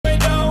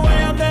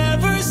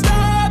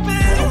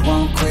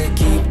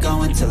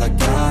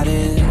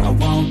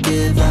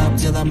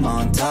I'm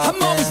on top.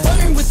 I'm always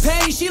flirting with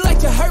pain, she like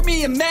to hurt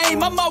me and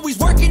maim. I'm always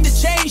working to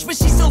change, but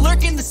she's still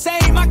lurking the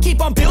same. I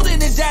keep on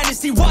building a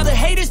dynasty while the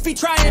haters be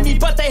trying me,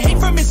 but they hate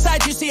from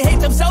inside. You see, hate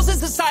themselves in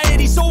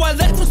society, so I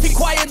let them speak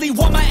quietly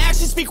while my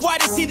actions speak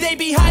wider. See, they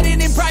be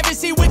hiding in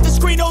privacy with the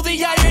screen. Oh,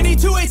 the irony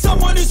to hate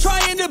someone who's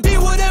trying to be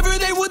whatever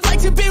they would like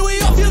to be. We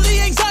all feel the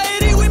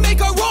anxiety, we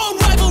make our own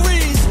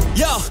rivalries.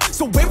 Yo,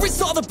 so where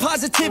is all the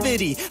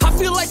positivity? I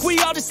feel like we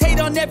all just hate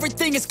on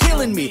everything, it's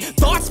killing me.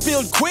 Thoughts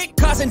build quick,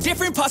 causing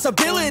different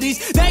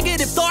possibilities.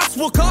 Negative thoughts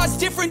will cause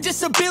different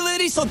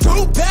disabilities. So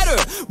do better,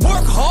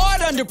 work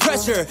hard under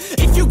pressure.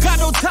 If you got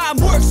no time,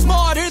 work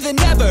smarter than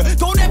ever.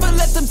 Don't ever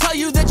let them tell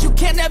you that you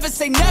can't ever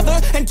say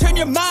never. And turn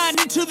your mind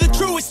into the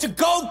truest of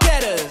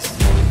go-getters.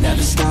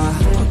 Never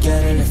stop, I'll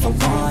get it if I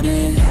want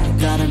it.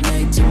 Gotta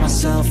make to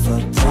myself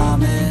a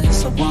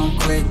promise. I won't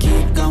quit,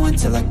 keep going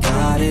till I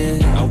got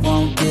it. I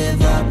won't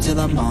give up till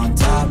I'm on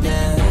top,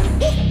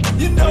 yeah.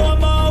 You know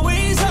I'm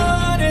always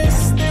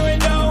honest, there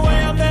ain't no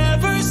way I'm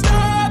ever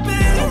stopping.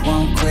 I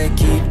won't quit,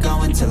 keep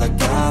going till I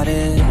got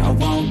it. I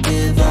won't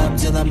give up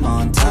till I'm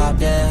on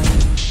top, yeah.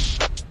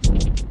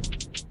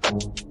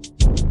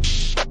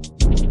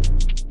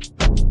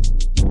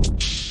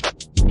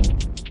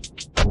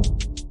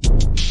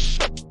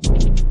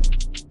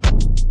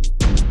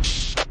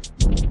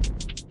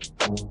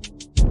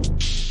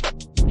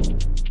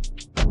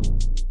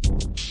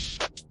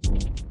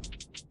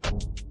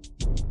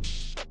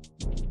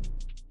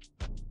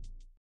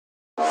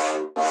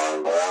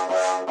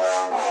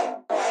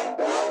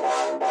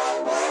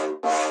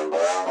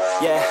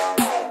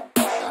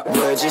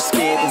 We're just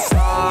getting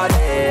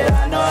started.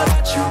 I know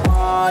that you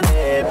want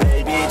it,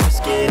 baby,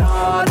 just get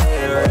on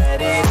it,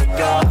 ready to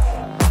go.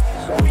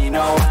 We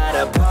know how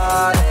to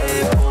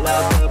party, pull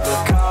out the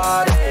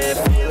Bacardi,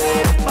 feel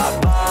it in my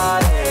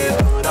body,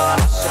 put on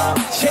a show.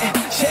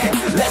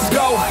 Yeah, let's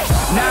go.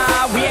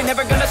 Nah, we ain't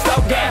never gonna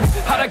slow down.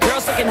 All the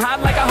girls looking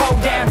hot like a hoe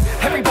down.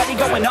 Everybody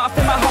going off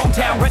in my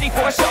hometown, ready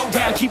for a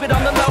showdown. Keep it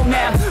on the low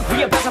now,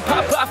 we about to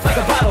pop off like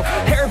a bottle.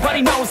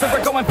 Everybody knows that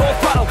we're going full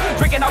throttle.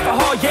 Drinking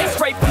alcohol, yeah,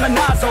 straight from the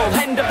nozzle.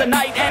 End of the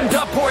night, end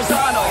up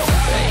horizontal.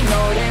 They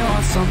know they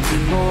want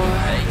something more.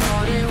 They know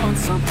they want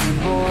something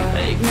more.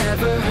 They've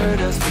never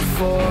heard us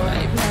before.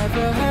 They've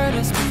never heard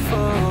us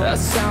before. A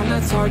sound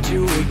that's hard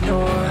to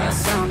ignore. A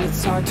sound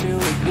that's hard to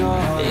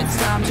ignore. It's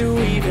time to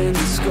even the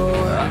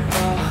score.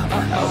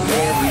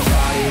 Yeah, we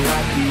party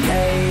like the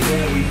A.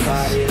 Yeah, we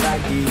party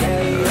like the A.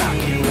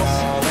 Rock and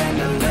roll and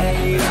the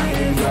late. Rock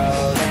and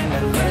roll and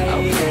the late.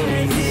 Okay,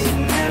 we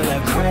getting hella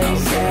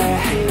crazy.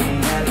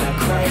 Getting hella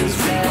crazy.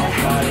 We gon'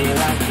 party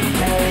like the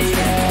A.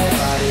 Yeah,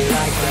 party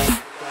like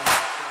the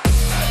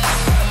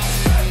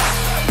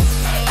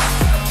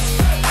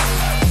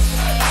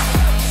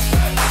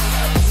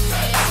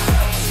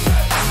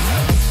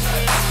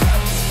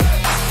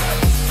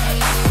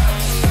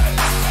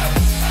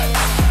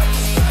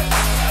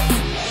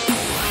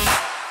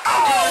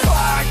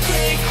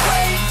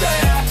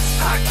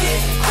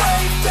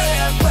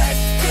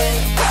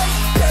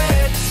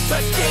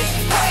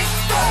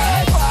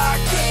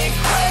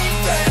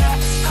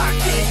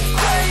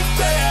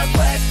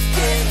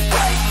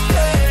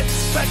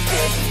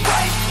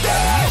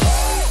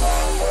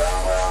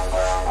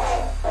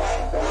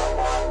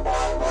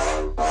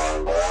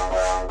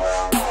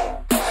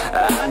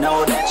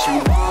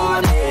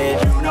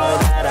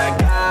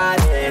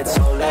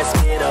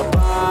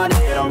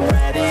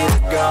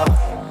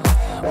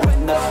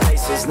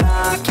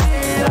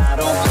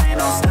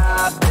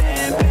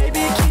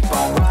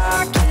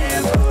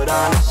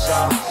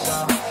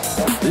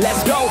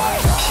Let's go,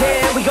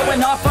 yeah, we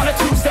going off on a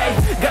Tuesday.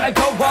 Gonna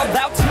go all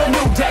out till a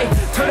new day.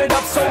 Turn it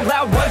up so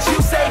loud, what you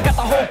say? Got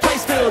the whole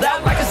place filled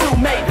out like a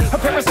Zoom mate. Her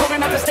parents told her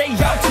not to stay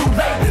out too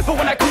late, but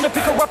when I come to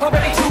pick her up,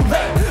 already too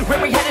late.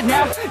 Where we headed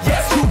now?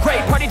 Yes, too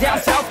great. Party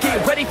down south,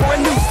 get ready for a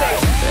new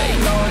stage. They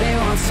know they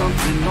want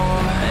something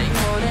more. They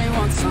know they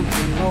want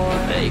something more.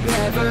 They've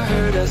never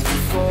heard us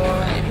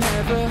before. They've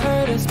never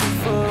heard us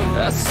before.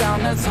 A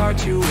sound that's hard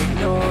to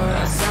ignore.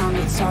 A sound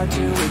that's hard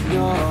to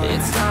ignore.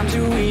 It's time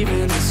to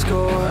even the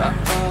score.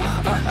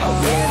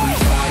 Yeah, we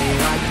party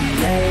like the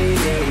A.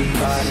 Yeah, we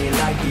party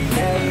like the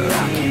A.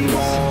 Rock and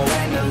roll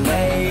and the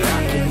late.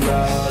 Rock and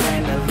roll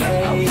and the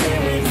late. Yeah,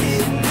 we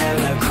getting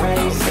hella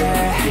crazy.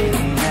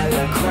 Getting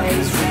hella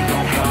crazy. We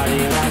gon'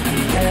 party like the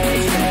A.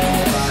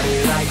 Yeah, party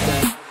like the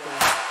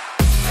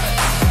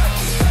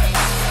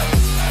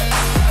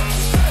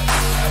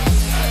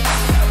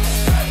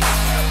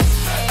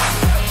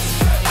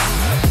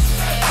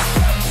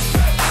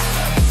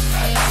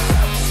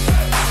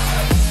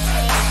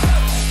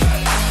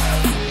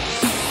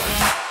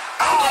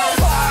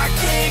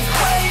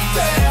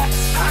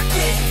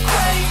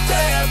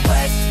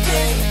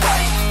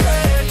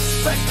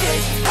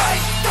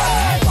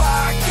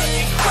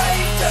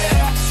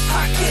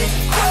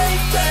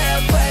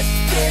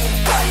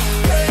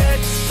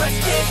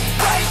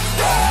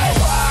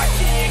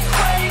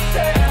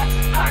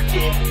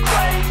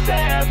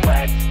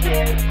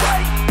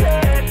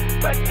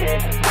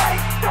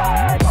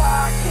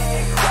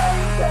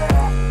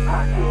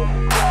I get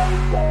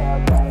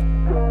crazy.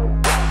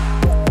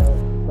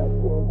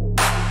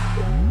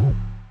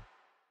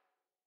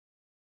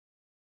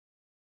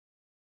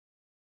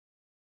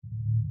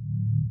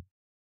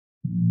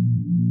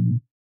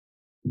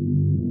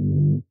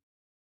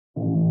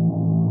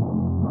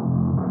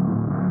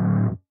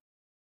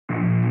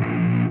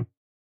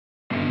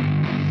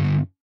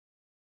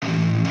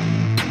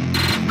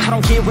 I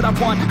don't get what I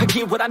want, I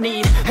get what I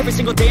need. Every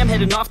single day I'm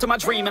heading off to my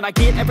dream, and I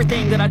get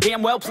everything that I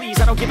damn well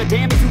please. I don't give a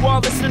damn if you all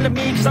listening to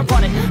me, cause I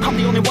run it. I'm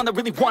the only one that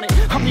really want it,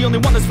 I'm the only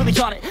one that's really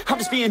on it. I'm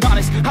just being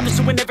honest, I'm just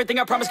doing everything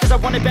I promise, cause I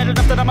want it bad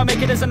enough that I'ma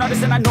make it as an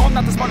artist. And I know I'm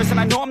not the smartest, and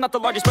I know I'm not the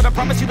largest, but I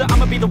promise you that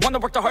I'ma be the one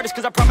that worked the hardest.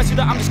 Cause I promise you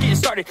that I'm just getting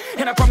started,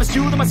 and I promise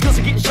you that my skills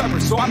are getting sharper.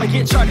 So I'ma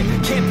get charted,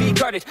 can't be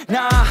guarded.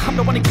 Nah, I'm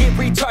the one to get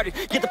retarded.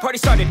 Get the party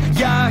started,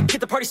 yeah,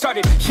 get the party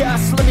started. Yeah,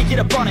 so let me get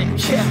up on it,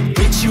 yeah.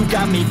 Bitch, you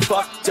got me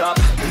fucked up,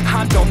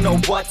 I don't know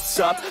what's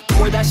up.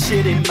 Pour that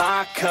shit in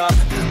my cup,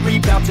 we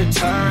bout to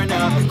turn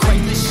up.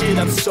 Crank this shit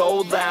up so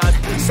loud,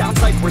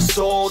 sounds like we're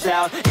sold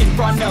out. In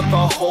front of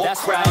a whole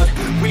crowd,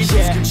 we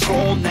lose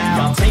control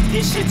now. Y'all take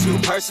this shit too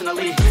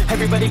personally,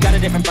 everybody got a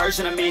different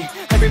version of me.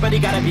 Everybody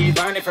gotta be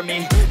learning from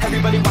me,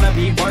 everybody wanna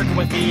be working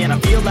with me. And I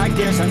feel like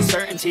there's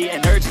uncertainty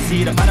and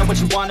urgency to find out what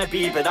you wanna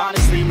be. But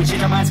honestly, we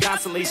change our minds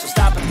constantly, so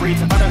stop and breathe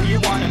to find out who you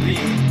wanna be.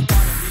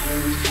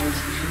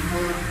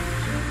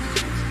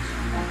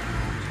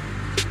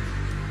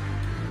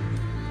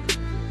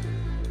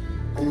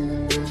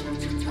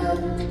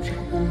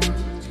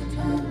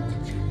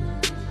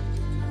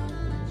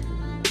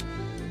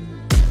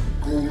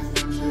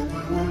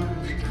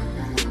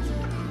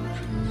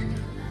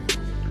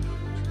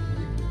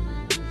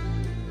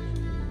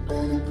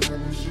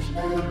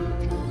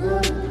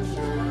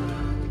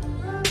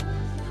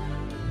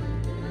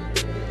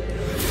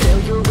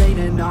 Failure ain't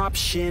an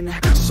option,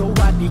 so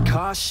I'd be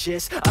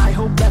cautious. I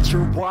hope that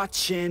you're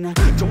watching,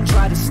 don't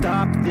try to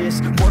stop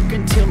this. Work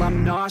until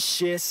I'm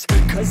nauseous,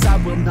 cause I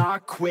will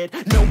not quit.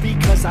 No,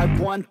 because I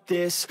want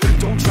this,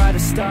 don't try to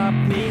stop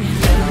me.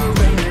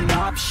 Failure ain't an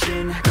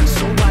option,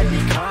 so I'd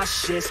be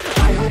cautious.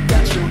 I hope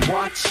that you're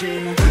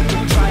watching,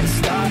 don't try to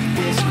stop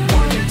this.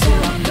 Work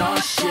until I'm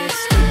nauseous,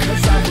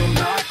 cause I will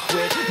not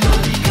quit. No,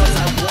 because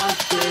I want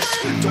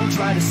this, don't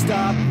try to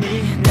stop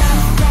me now.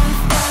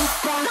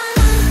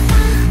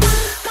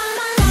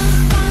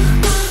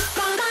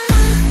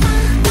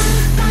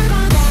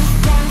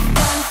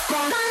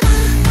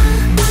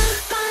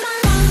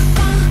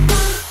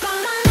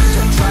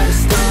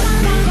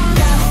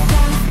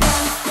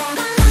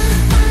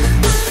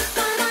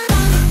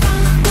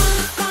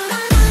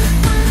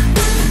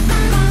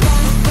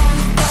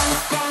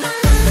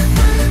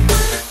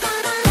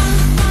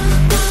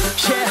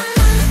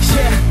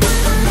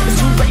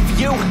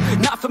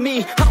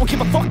 Me, I don't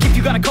give a fuck if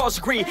you got a college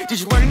degree. Did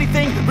you learn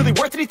anything? Really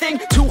worth anything?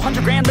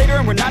 200 grand later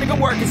and we're not even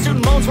working.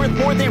 Student loans worth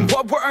more than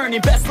what we're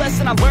earning. Best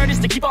lesson I learned is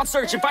to keep on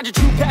searching. Find your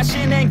true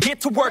passion and get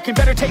to work. And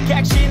better take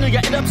action or you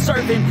end up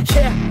serving.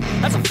 Yeah,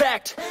 that's a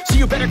fact. So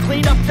you better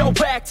clean up your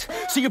act.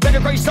 So you better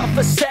grab yourself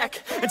a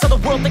sack and tell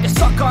the world they can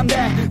suck on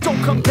that.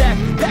 Don't come back,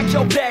 pack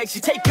your bags.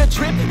 You take a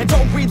trip and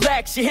don't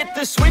relax. You hit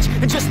the switch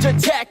and just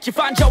attack. You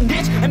find your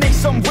niche and make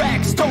some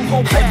racks. Don't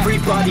hold back.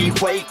 Everybody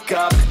wake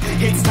up,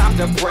 it's time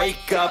to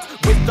break up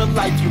with the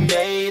life you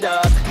made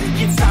up.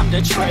 It's time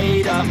to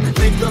trade up,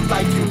 live the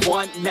life you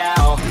want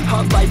now,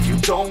 a life you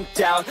don't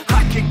doubt.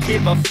 I could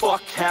give a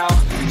fuck how,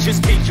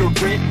 just get your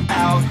grit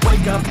out.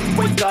 Wake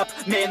up,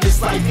 man,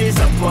 this life is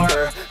a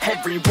blur.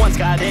 Everyone's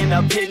got an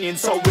opinion,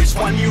 so which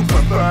one you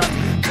prefer?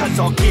 Cause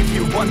I'll give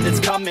you one that's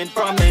coming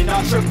from an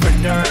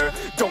entrepreneur.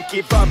 Don't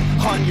give up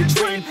on your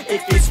dream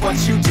if it's what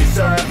you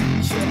deserve.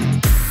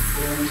 Yeah.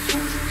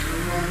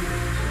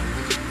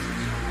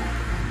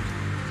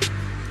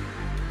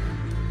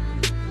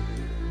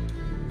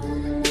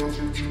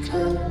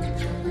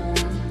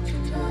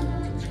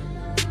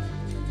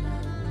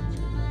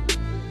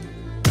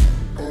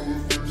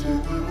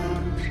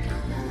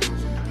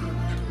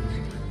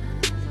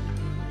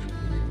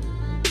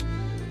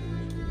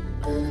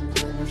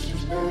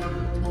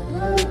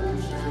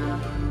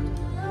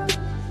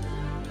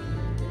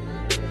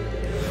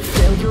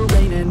 Failure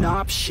ain't an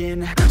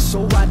option,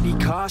 so I'd be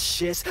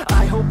cautious.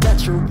 I hope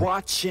that you're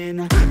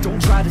watching,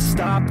 don't try to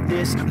stop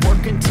this.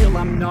 Work until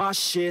I'm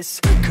nauseous,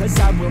 cause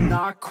I will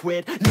not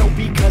quit. No,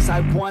 because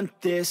I want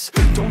this,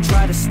 don't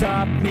try to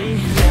stop me.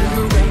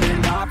 Failure ain't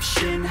an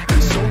option,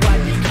 so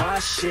I'd be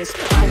cautious.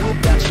 I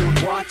hope that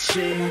you're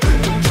watching,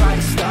 don't try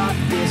to stop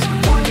this.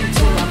 Work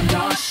until I'm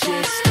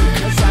nauseous,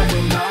 cause I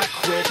will not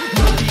quit.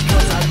 No,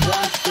 because I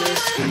want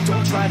this,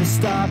 don't try to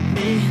stop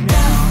me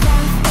now.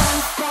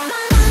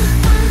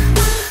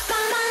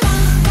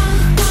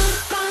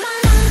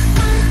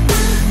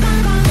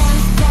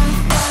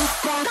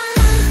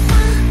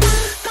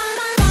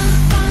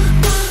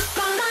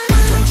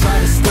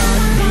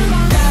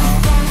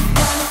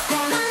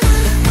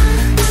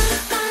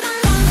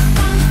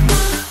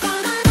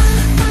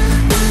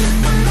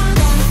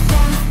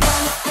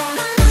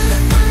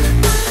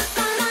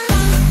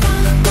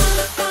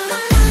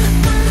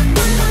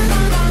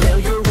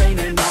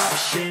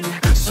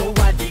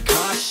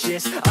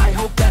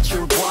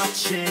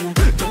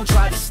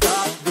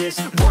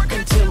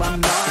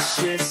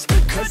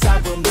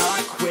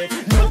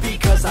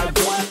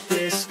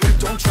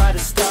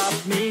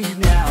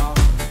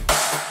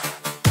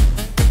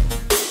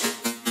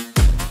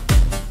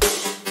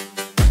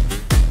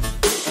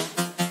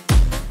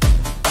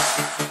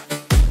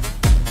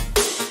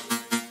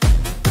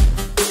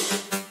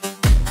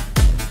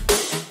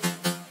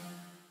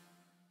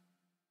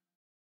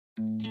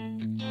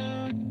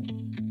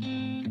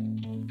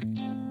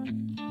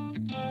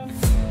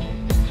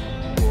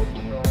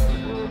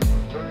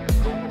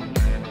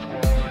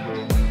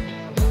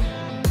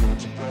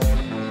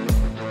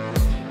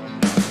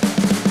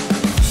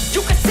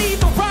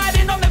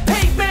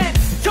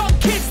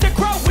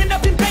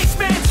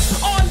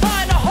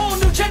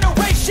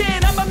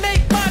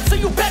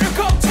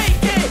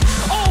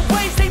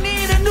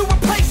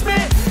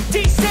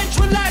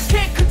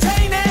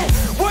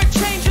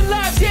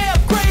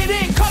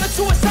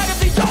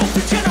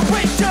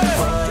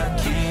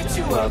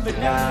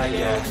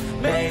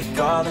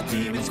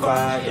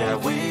 quiet, yeah.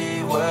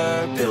 We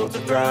were built to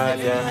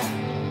thrive, yeah.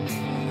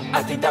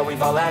 I think that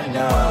we've all had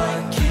enough.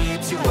 What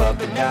keeps you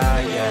up at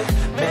night, yeah.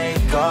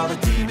 Make all the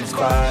demons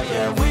quiet,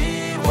 yeah.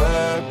 We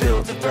were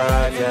built to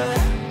thrive, yeah.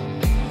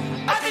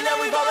 I think that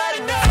we've all had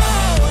enough.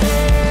 Oh,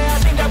 yeah, I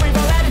think that we've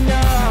all had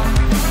enough.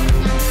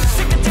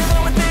 Sick of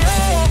dealing with the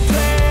old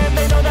plan.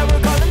 They know that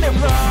we're calling it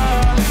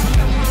wrong.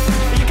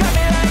 You got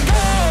me like,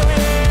 oh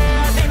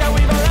yeah, I think that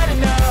we've all had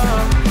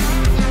enough.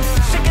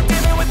 Sick of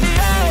dealing with the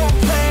old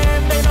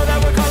plan. They know that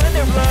we're calling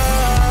it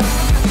wrong.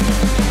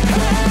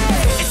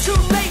 Hey, it's too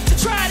late to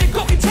try to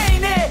go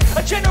contain it.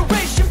 A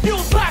generation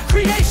fueled by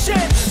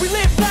creation. We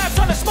live lives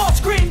on a small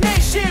screen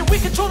nation. We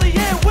control the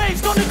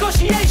airwaves, no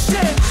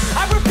negotiation.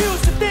 I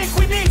refuse to think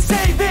we need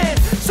saving.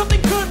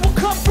 Something good will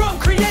come from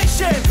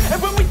creation. And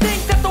when we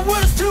think that the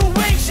world is too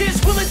anxious,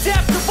 we'll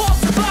adapt, evolve,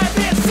 survive,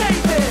 and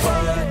save it.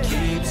 What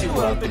keeps you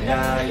up at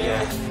night,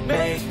 yeah.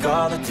 Make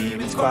all the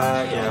demons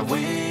quiet, yeah.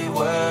 We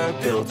were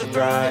built to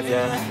thrive,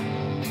 yeah.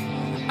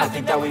 I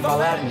think that we've all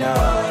had enough.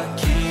 What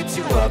keeps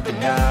you up at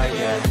night,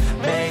 yeah.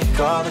 Make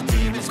all the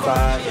demons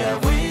quiet, yeah.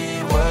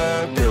 We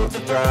were built to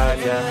thrive,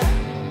 yeah.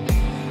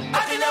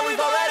 I think that we've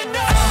all had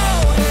enough.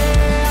 Oh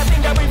yeah, I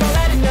think that we've all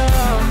had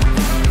enough.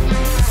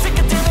 Sick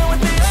of dealing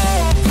with the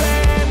old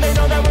plan. They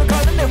know that we're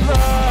calling it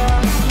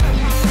wrong.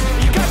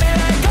 You got me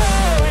like,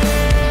 oh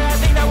yeah, I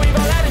think that we've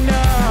all had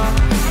enough.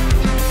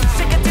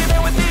 Sick of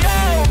dealing with the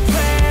old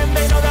plan.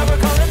 They know that we're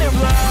calling it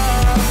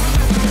wrong.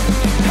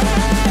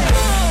 Hey,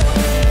 oh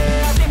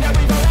yeah, I think that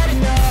we've all had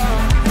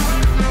enough.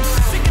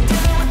 Sick of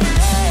dealing with the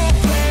old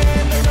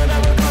plan. They know that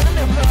we're calling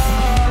it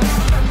wrong.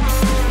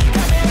 You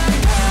got me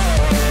like,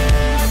 oh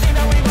yeah, I think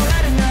that we've all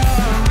had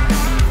enough.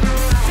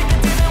 Sick of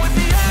dealing with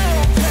the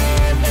old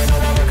plan. They know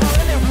that we're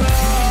calling it wrong.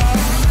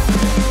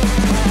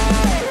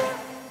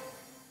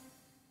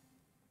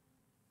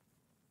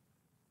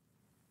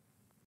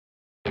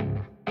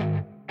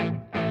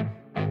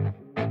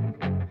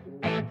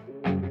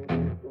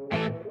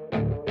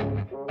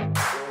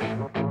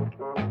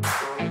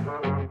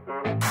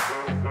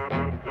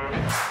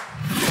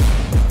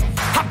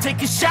 I'm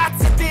taking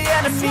shots at the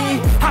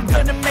enemy. I'm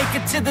gonna make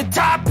it to the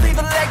top, leave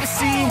a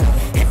legacy.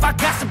 If I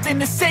got something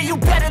to say, you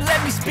better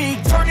let me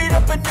speak. Turn it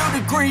up a new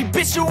degree,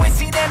 bitch, you ain't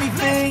seen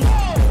anything.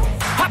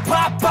 I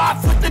pop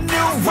off with the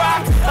new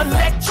rock,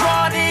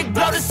 electronic,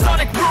 blow the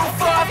sonic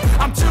roof up.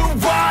 I'm too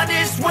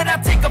honest when I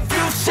take a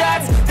few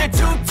shots. They're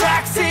too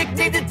toxic,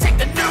 need to take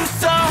the new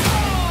song.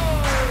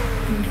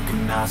 And you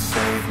cannot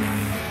save me,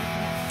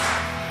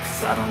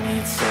 'cause I don't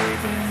need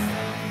saving.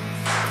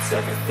 It's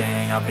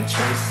everything I've been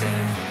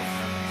chasing,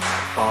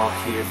 all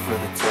here for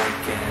the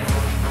taking.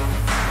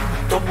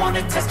 Don't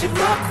wanna test your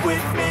luck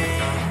with me,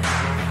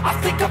 I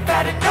think I've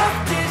had enough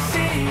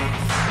disease.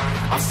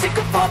 I'm sick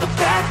of all the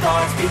bad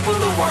thoughts, people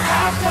who are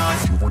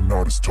half-nots. You are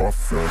not as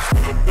tough as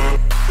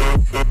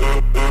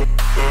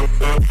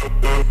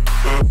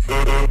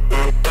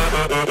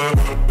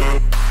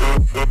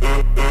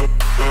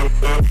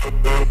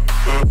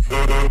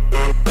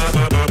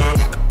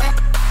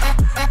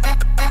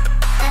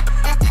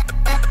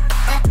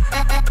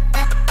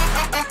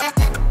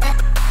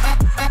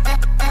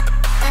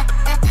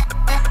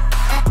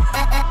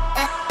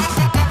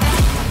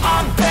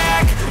I'm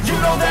back, you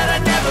know that I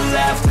never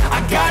left. I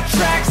got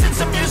tracks and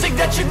some music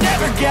that you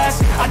never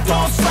guessed. I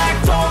don't slack,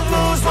 don't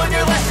lose, learn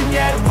your lesson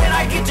yet. When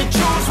I get to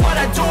choose what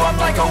I do, I'm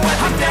like a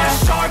weapon. I'm not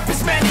sharp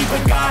as many,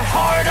 but got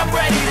hard. I'm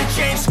ready to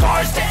change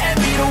scars to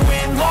envy, to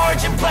win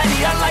large and plenty.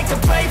 I like to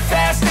play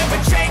fast, never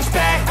change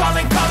back.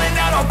 Calling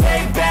out, I'll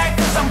pay back,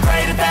 'cause I'm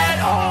great at that.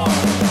 Oh,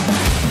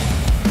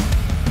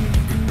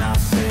 You cannot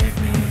save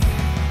me,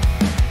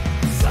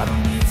 'cause I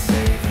don't need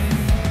saving.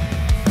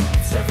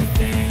 It's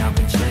everything I've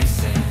been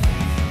chasing,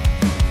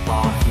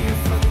 all here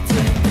for the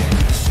taking.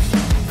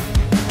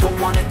 Don't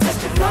wanna test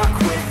your luck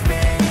with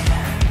me,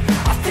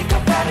 I think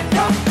I've had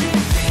enough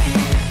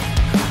disease.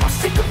 I'm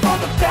sick of all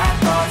the bad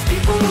thoughts,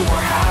 people who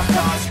are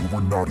half-nots. you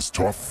are not as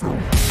tough as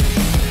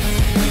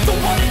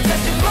don't wanna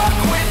test your luck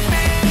with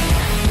me,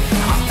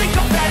 I think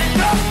I've had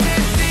enough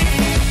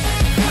disease.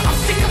 I'm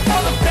sick of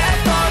all the bad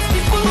thoughts,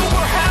 people who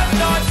are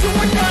half-nots, who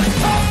are not as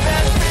tough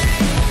as me.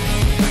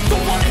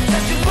 Don't wanna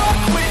test your luck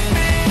with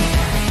me,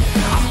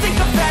 I think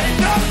I've had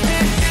enough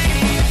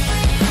disease.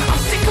 I'm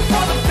sick of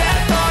all the bad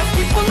thoughts,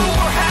 people who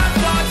are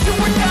half-nots, who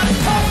are not as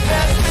tough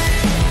as me.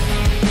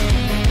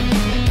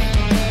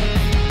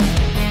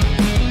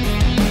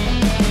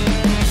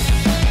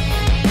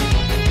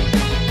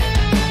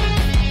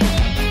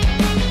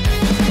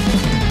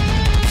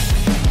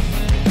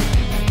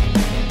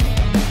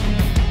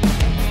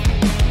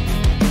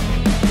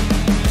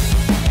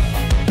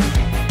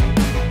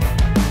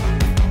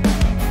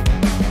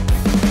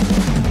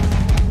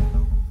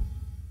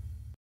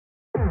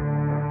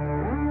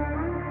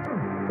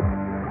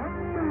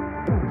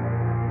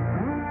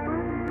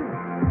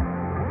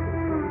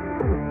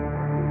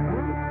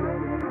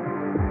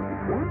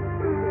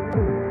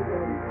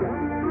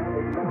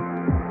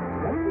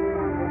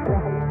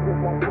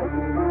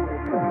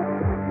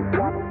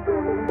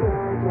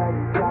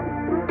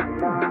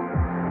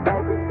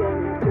 Everything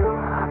you do,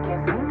 I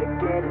can't seem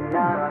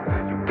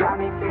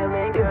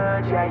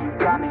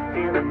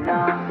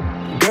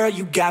Girl,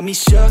 you got me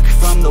shook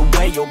from the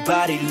way your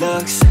body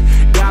looks.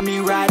 Got me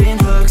riding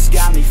hooks,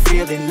 got me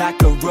feeling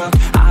like a rook.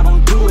 I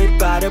don't do it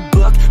by the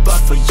book, but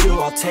for you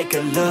I'll take a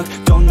look.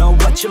 Don't know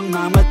what your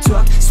mama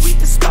took, sweet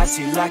and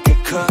spicy like a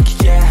cook,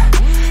 yeah.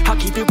 I'll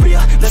keep it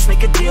real, let's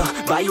make a deal.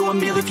 Buy you a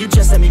meal if you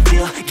just let me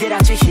feel. Get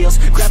out your heels,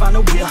 grab on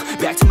the wheel.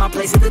 Back to my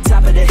place at the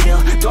top of the hill.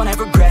 Don't have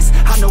regrets,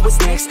 I know what's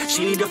next.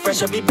 She need a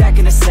fresh, I'll be back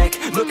in a sec.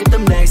 Look at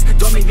them legs,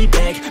 don't make me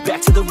beg.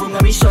 Back to the room,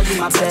 let me show you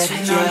my bed.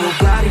 Touching on your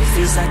body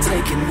feels like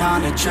taking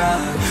on a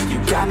drug. You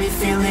got me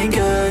feeling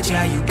good,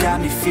 yeah, you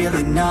got me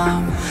feeling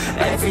numb.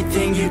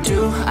 Everything you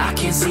do, I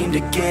can't seem to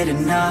get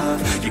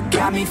enough. You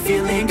got me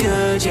feeling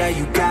good, yeah,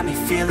 you got me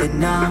feeling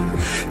numb.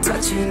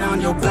 Touching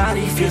on your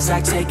body feels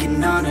like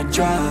taking on a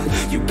drug.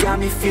 You got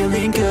me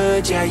feeling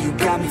good, yeah, you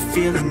got me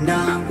feeling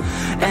numb.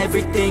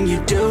 Everything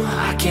you do,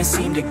 I can't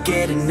seem to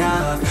get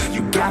enough.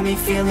 You got me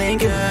feeling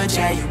good,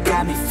 yeah, you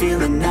got me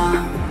feeling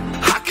numb.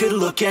 I could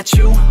look at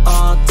you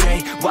all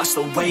day, watch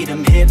the way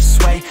them hips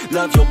sway.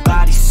 Love your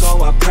body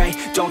so I pray,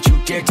 don't you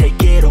dare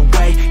take it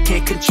away.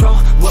 Can't control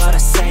what I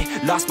say,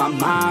 lost my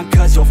mind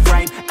cause your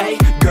frame. Hey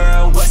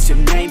girl, what's your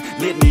name?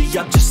 Lit me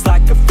up just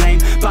like a flame.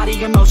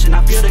 Body in motion,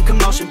 I feel the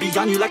commotion.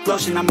 Beyond you like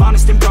lotion, I'm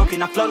honest and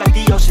broken. I flow like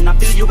the ocean, I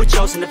feel you were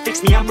chosen. To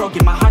fix me, I'm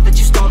broken, my heart that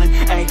you stolen.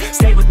 Hey,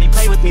 stay with me,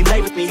 play with me,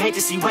 lay with me. Hate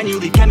to see when you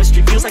leave,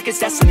 chemistry feels like it's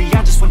destiny.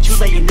 I just want you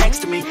laying next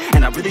to me,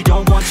 and I really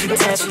don't want you to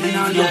ever leave.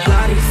 On your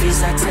body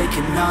feels like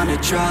taking on a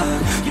drug.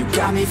 You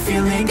got me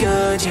feeling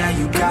good, yeah,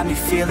 you got me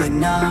feeling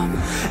numb.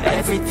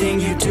 Everything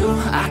you do,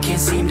 I can't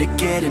seem to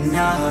get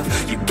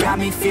enough. You got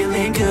me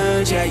feeling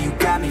good, yeah, you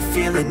got me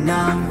feeling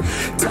numb.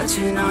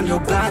 Touching on your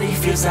body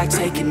feels like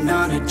taking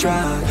on a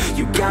drug.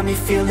 You got me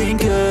feeling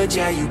good,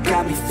 yeah, you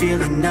got me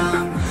feeling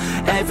numb.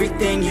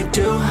 Everything you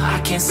do,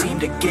 I can't seem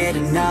to get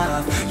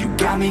enough. You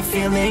got me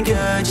feeling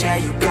good, yeah,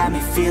 you got me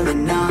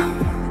feeling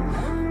numb.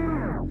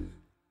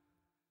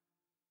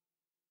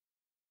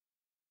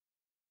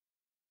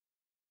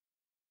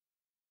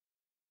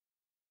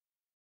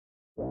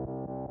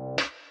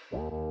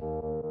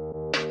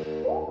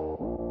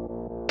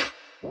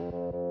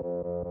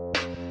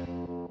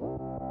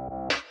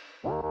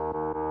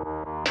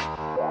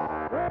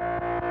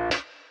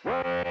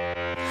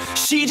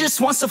 She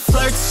just wants to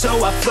flirt,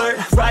 so I flirt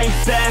right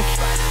back.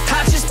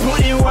 I just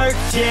put in work,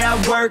 yeah,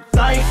 I work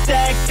like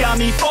that. Got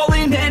me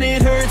falling and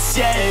it hurts,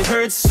 yeah, it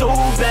hurts so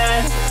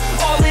bad.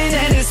 All in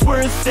and it's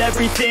worth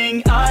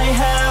everything I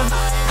have.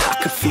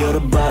 I could feel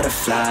the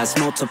butterflies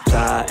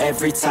multiply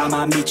every time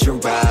I meet your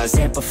eyes.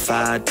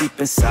 Amplify deep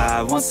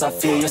inside once I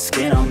feel your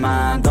skin on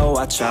mine. Though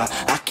I try,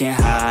 I can't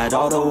hide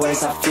all the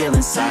ways I feel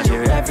inside.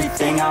 You're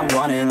everything I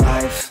want in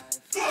life.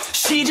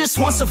 She just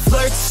wants to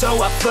flirt,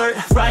 so I flirt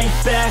right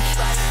back.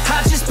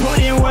 I just put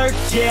in work,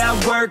 yeah,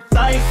 I work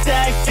like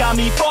that. Got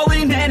me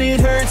falling and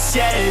it hurts,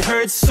 yeah, it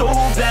hurts so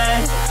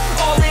bad.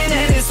 All in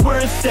and it's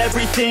worth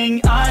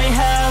everything I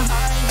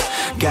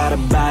have. Got a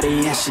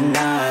body and she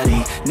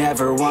naughty,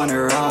 never want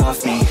her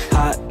off me.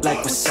 Hot like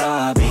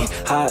wasabi,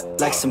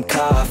 hot like some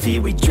coffee.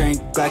 We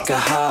drink like a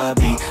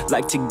hobby,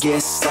 like to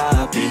get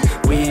sloppy.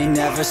 We ain't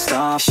never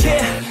stopping.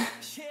 Yeah.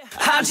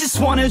 I just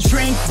wanna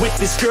drink with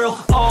this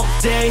girl all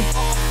day.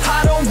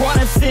 I don't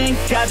wanna think,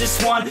 I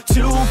just want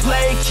to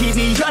play. Keep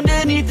me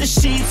underneath the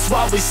sheets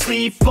while we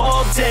sleep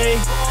all day.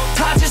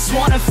 I just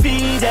wanna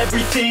feed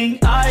everything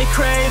I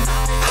crave.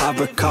 I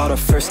recall the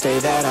first day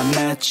that I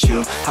met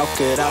you. How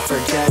could I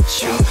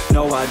forget you?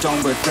 No, I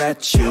don't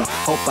regret you.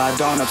 Hope I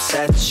don't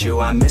upset you.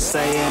 I miss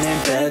laying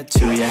in bed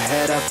too. Your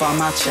head up on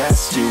my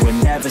chest, you were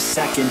never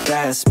second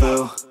best,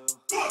 boo.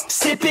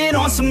 Sipping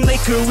on some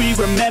liquor, we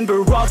remember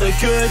all the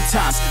good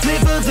times.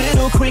 Live a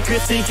little quicker,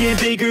 thinking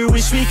bigger,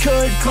 wish we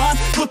could climb.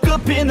 Look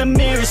up in the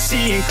mirror,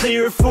 seeing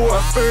clear for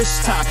our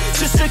first time.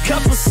 Just a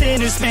couple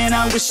sinners, man,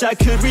 I wish I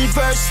could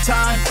reverse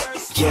time.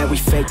 Yeah, we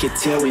fake it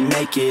till we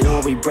make it,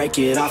 or we break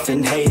it off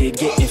and hate it.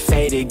 Getting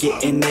faded,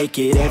 getting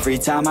naked, every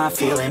time I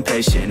feel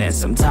impatient. And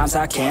sometimes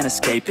I can't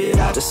escape it,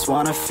 I just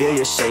wanna feel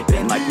you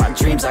shaping. Like my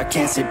dreams, I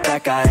can't sit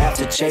back, I have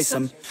to chase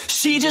them.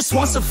 She just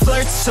wants to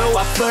flirt, so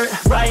I flirt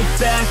right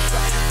back.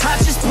 I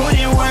just put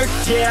in work,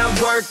 yeah,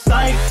 I work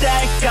like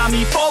that. Got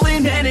me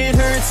falling and it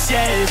hurts,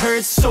 yeah, it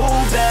hurts so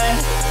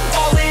bad.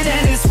 All in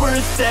and it's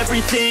worth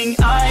everything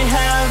I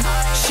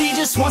have. She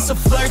just wants to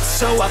flirt,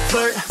 so I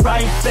flirt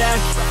right back.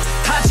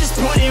 I just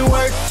put in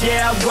work,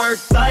 yeah, I work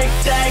like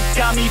that.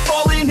 Got me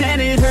falling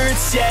and it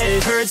hurts, yeah,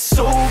 it hurts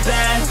so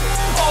bad.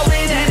 All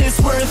in and it's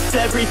worth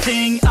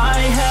everything I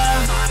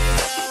have.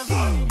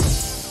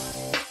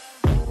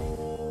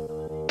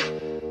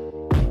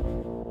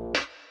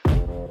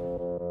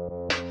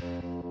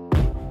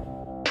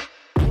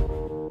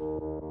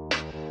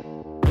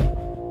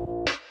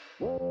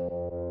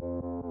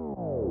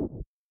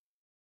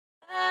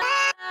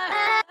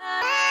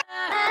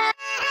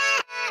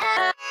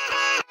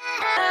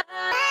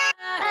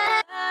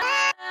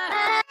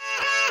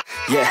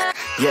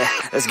 Yeah,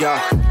 let's go.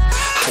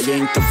 I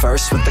ain't the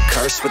first with the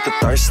curse, with the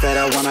thirst that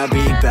I wanna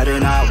be better,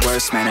 not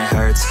worse. Man, it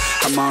hurts.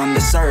 I'm on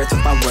this earth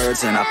with my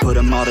words, and I put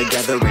them all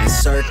together,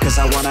 insert, cause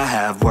I wanna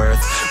have worth.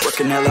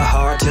 Working hella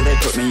hard till they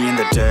put me in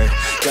the dirt.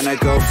 Gonna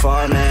go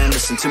far, man,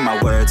 listen to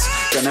my words.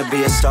 Gonna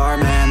be a star,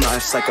 man,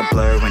 life's like a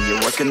blur. When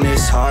you're working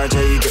this hard,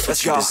 yeah, you get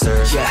what you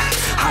deserve. Yeah,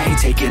 I ain't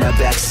taking a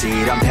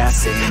backseat, I'm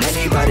passing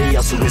anybody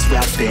else who is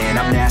rapping.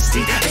 I'm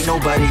nasty, ain't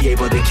nobody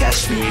able to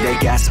catch me. They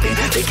gasping,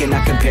 they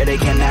cannot compare, they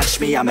can't match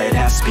me. I'm at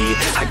half speed,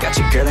 I got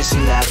your girl and she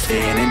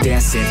laughing and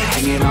dancing,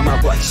 hanging on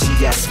my butt,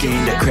 she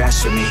asking to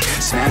crash with me,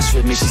 smash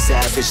with me. She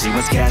savagely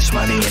wants cash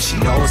money, and she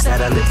knows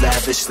that I live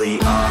lavishly.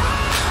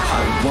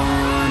 I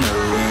wanna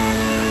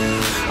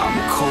live, I'm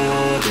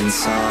cold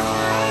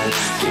inside.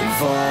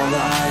 Give all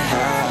I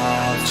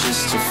have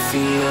just to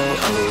feel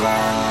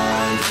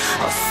alive.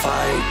 I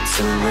fight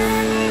to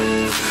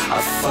live,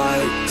 I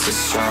fight to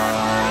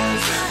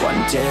strive.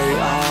 One day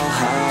I'll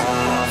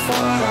have what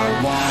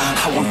I want.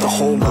 I want the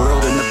whole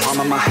world in the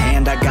palm of my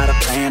hand. I got a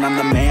plan, I'm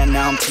the man.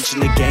 Now I'm teaching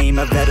the game,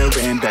 a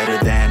veteran, better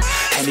than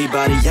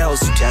anybody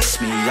else who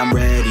tests me. I'm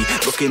ready,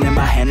 looking in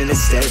my hand and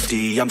it's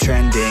steady. I'm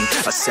trending,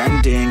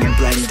 ascending and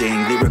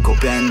blending, lyrical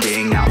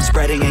bending. Now I'm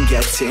spreading and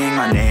getting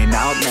my name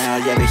out now.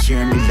 Yeah, they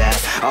hearing me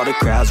laugh, all the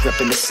crowds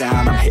repping the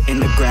sound. I'm hitting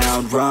the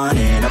ground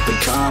running, up and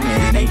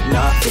coming, ain't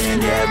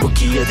nothing. Yeah,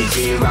 rookie of the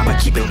year, I'ma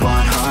keep it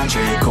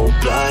 100.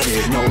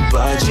 Cold-blooded, no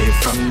budget,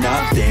 from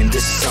nothing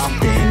to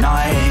something.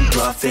 I ain't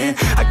bluffing,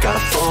 I got a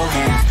full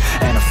hand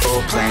and a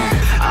full plan.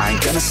 I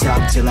ain't gonna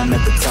stop till I'm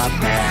at the top,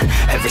 man.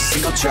 Every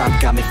single drop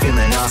got me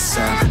feeling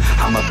awesome.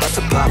 I'm about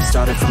to pop,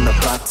 started from the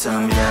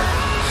bottom, yeah.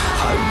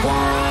 I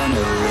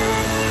wanna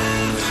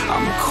live,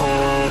 I'm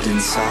cold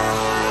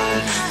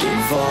inside.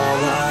 Give all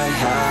I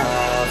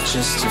have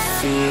just to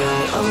feel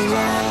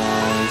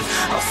alive.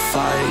 I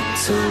fight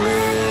to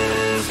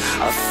live,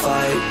 I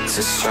fight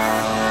to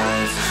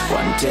strive.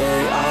 One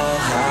day I'll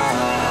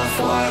have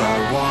what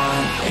I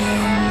want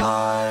in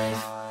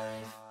life.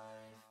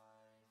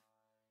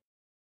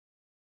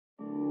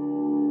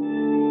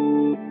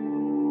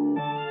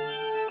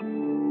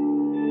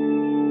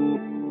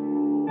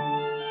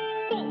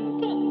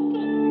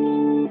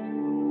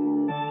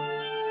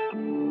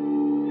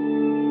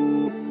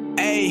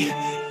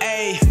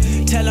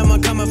 Tell them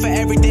I'm coming for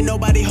everything,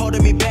 nobody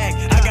holding me back.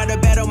 I gotta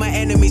battle my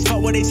enemies,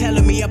 fuck what they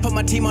telling me. I put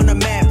my team on the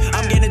map.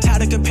 I'm getting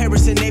tired of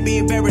comparison, they be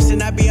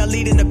embarrassing. I be a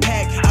lead in the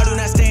pack. I do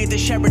not stay at the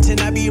Sheraton,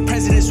 I be in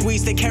president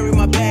suites. They carry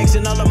my bags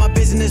and all of my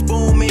business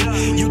booming.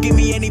 You give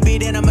me any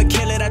beat and I'ma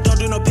kill it. I don't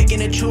do no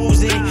picking and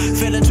choosing.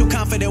 Feeling too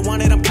confident,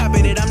 want it, I'm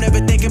copping it. I'm never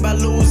thinking about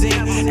losing.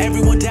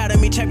 Everyone doubting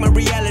me, check my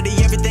reality.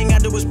 Everything I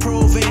do is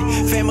proven.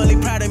 Family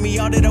proud of me,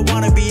 all that I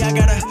wanna be. I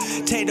gotta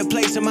take the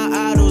place of my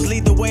idols,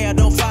 lead the way, I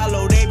don't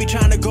follow. They be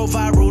trying to go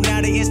viral,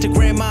 now they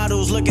Instagram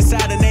models. Look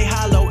inside and they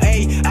hollow,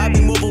 ayy. I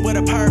be moving with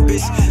a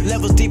purpose,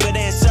 levels deeper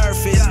than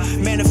surface.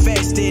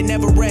 Manifested,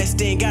 never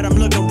resting, got them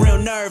looking real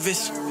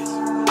nervous.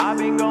 I've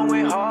been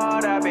going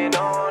hard, I've been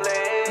all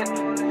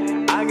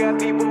in. I got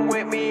people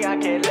with me, I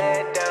can't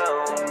let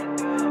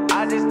down.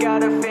 I just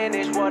gotta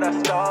finish what I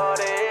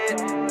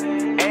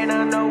started, and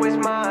I know it's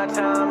my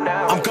time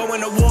now. I'm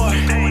going to war,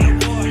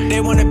 they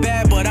want it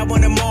bad, but I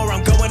want it more.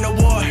 I'm going to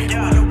war,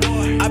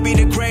 I be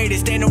the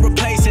greatest, ain't no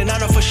replacing, I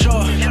know for sure.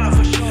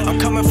 I'm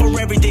coming for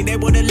everything, they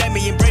wouldn't let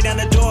me and break down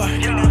the door.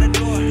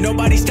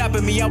 Nobody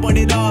stopping me, I want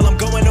it all, I'm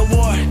going to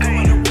war.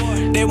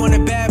 They want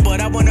it bad, but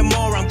I want it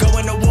more. I'm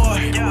going to war,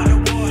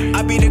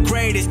 I be the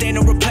greatest, ain't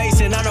no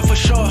replacing, I know for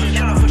sure.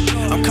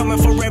 I'm coming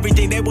for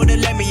everything, they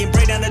wouldn't let me and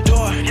break down the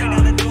door.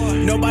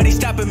 Nobody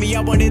stopping me,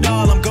 I want it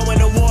all, I'm going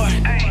to war.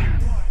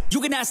 You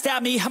cannot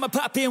stop me, I'ma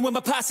pop in with my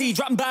posse,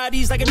 dropping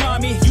bodies like an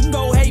army. You can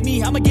go hate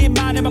me, I'ma get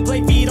mine and my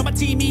play feed on my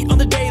team meet on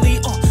the daily.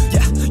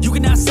 Yeah, you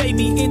cannot save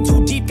me, in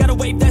too deep, got a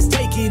wave that's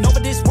taking over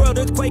this world,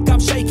 earthquake, I'm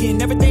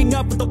shaking everything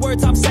up with the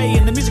words I'm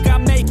saying, the music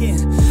I'm making.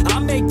 I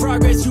make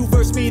progress, you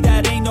verse me,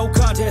 that ain't no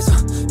contest.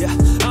 Yeah,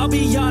 I'll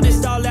be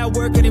honest, all that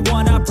work,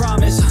 anyone, I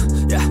promise.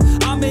 Yeah,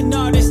 I'm an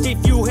artist,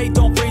 if you hate,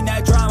 don't bring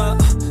that drama.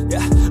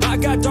 Yeah, I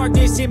got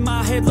darkness in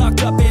my head,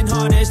 locked up in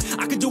harness.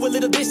 I could do a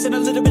little this and a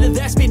little bit of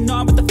that, spitting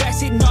on with the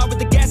facts, hitting hard with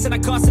the gas, and I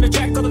constantly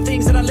attract all the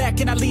things that I lack,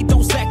 and I lead,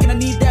 don't slack, and I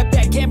need that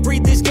back. Can't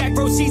breathe, this gag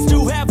proceeds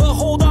to have a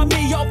hold on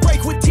me. I'll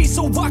break with teeth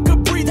so I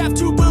could breathe. Have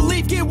to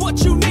believe, get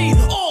what you need.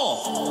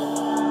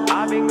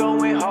 I've been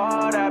going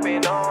hard, I've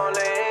been all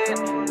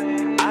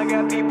in. I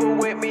got people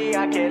with me,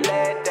 I can't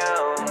let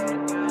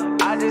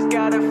down. I just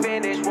gotta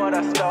finish what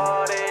I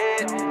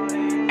started,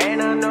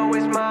 and I know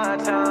it's my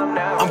time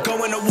now. I'm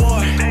going to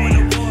war,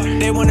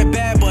 they want it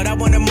bad, but I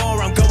want it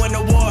more. I'm going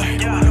to war,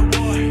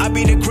 I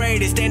be the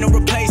greatest, ain't no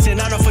replacing,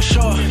 I know for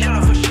sure.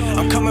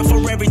 I'm coming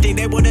for everything,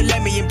 they wouldn't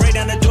let me and break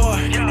down the door.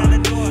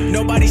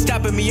 Nobody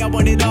stopping me, I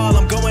want it all,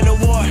 I'm going to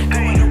war.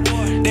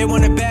 They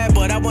want it bad,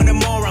 but I want it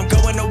more. I'm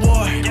going to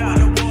war,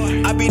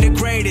 I be the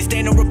greatest,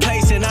 ain't no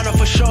replacing, I know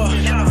for sure.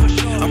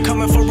 I'm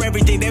coming for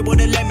everything, they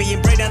wouldn't let me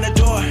and break down the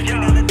door.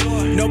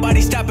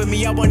 Nobody stopping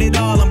me, I want it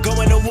all, I'm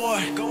going to war.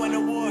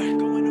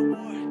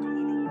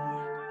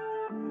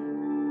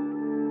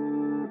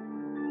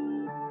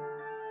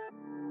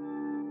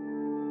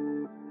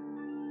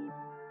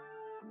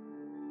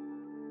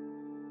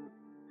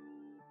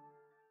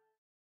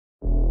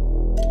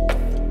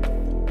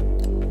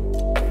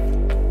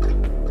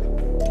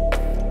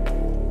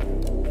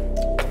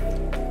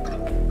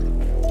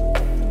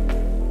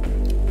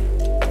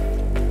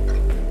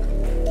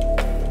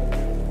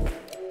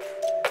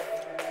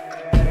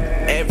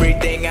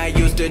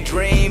 to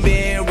dream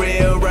being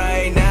real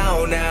right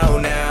now,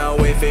 now.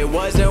 If it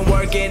wasn't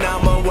working,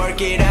 I'ma work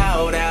it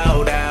out,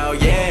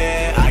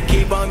 yeah. I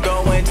keep on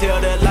going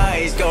till the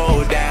lights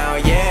go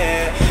down,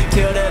 yeah.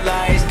 Till the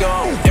lights go.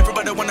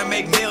 Everybody wanna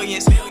make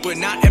millions, but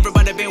not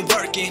everybody been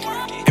working.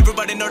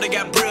 Everybody know they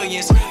got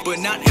brilliance, but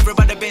not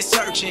everybody been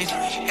searching.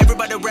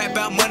 Everybody rap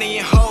about money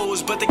and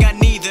hoes, but they got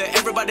neither.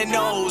 Everybody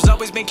knows,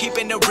 always been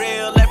keeping it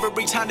real.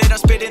 Every time that I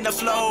spit in the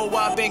flow,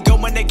 I've been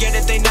going to get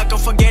it, they not gon'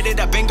 forget it.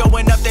 I've been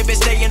going up, they been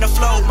staying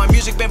afloat. My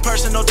music been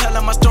personal,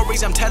 telling my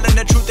stories. I'm telling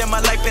the truth and my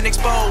life been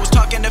exposed.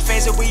 Talking to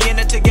fans that we in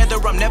it together.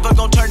 I'm never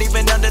gon' turn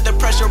even under the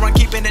pressure. I'm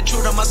keeping it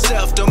true to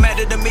myself. Don't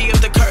matter to me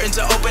if the curtains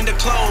are open or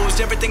closed.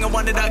 Everything I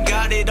wanted, I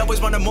got it.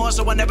 Always wanted more,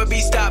 so I'll never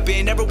be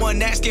stopping.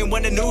 Everyone asking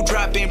when a new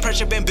drop in.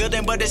 Pressure been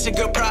building, but it's a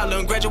good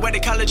problem.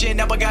 Graduated college and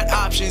now I got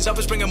options.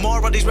 Always bringing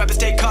more, all these rappers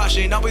take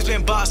caution. Always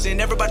been bossing,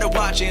 everybody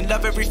watching.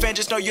 Love every fan,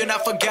 just know you're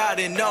not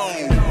forgotten, no.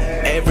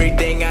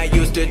 Everything I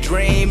used to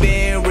dream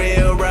being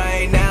real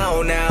right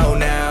now,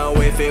 now.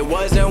 If it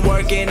wasn't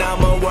working,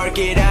 I'ma work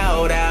it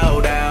out,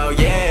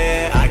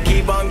 yeah. I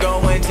keep on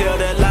going till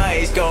the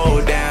lights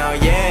go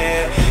down,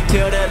 yeah.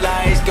 Till the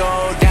lights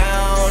go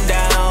down,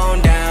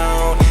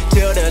 down.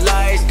 Till the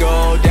lights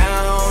go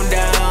down,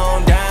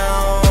 down.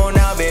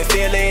 I've been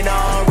feeling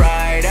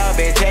alright, I've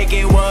been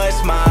taking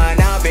what's mine.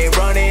 I've been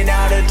running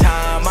out of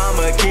time,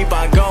 I'ma keep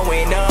on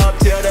going up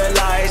till the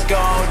lights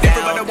go down.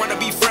 Everybody wanna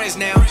be friends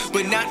now,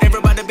 but not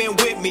everybody been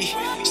with me.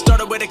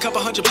 Started with a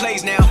couple hundred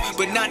plays now,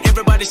 but not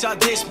everybody saw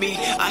this me.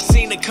 I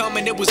seen it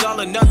coming, it was all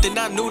or nothing.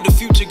 I knew the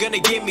future gonna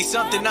give me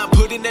something. I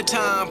put in the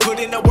time, put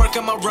in the work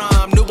on my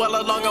rhyme. Knew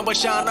all along I was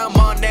shine, I'm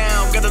on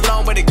now. Got a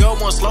long way to go,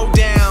 won't slow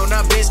down.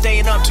 I've been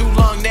staying up too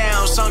long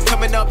now. Sun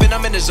coming up and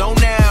I'm in the zone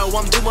now.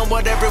 I'm doing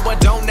what everyone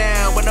don't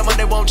now. When I'm on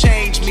it won't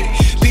change me.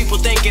 People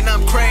thinking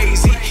I'm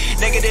crazy.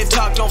 Negative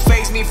talk don't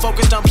faze me.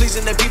 Focused on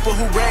pleasing the people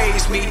who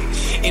raised me.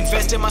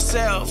 Invest in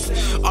myself,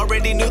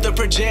 already knew the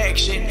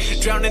projection.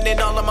 Drowning in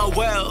all of my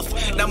wealth.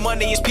 Now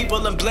money is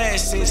people and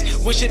blessings.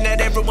 Wishing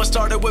that everyone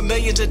started with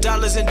millions of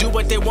dollars and do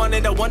what they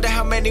wanted. I wonder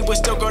how many would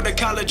still go to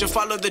college or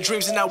follow the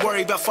dreams and not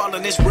worry about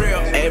falling. It's real.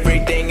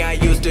 Everything I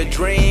used to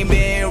dream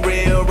being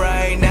real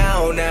right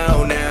now,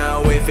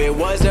 now. If it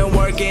wasn't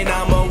working,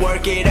 I'ma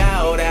work it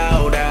out,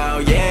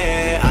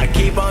 yeah. I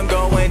keep on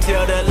going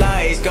till the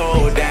lights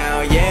go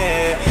down,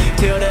 yeah.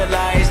 Till the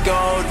lights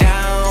go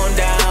down,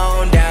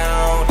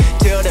 down.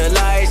 Till the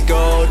lights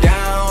go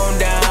down,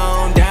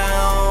 down.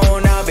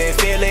 I've been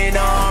feeling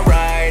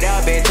alright,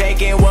 I've been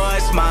taking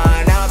what's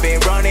mine. I've been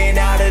running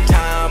out of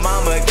time,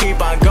 I'ma keep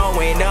on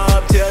going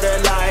up till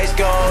the lights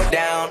go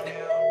down.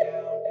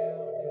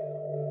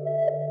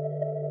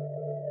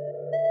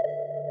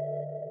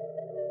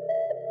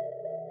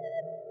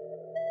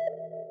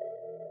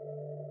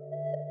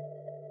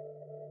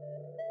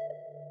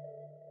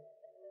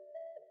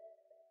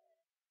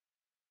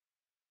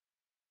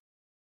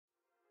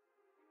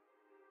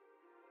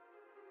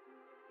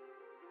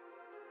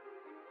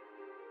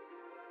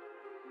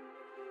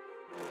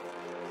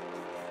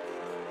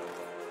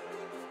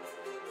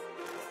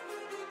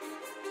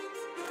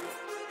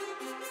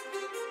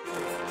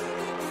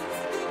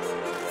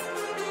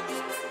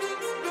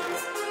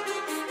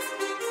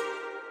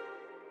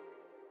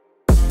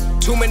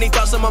 Too many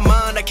thoughts on my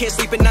mind, I can't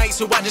sleep at night,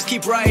 so I just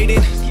keep writing.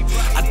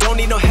 I don't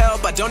need no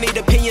help, I don't need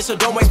opinions, so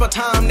don't waste my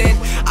time then.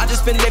 I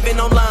just been living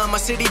online, my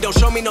city don't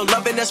show me no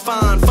loving, that's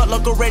fine. Fuck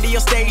local radio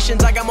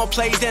stations, I got more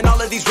plays than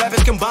all of these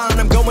rappers combined.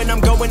 I'm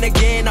going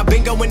again, I've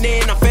been going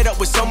in, I'm fed up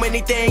with so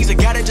many things. I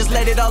gotta just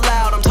let it all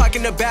out, I'm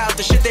talking about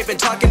the shit they've been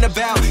talking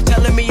about.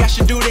 Telling me I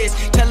should do this,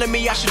 telling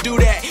me I should do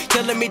that.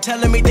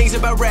 Telling me things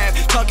about rap.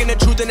 Talking the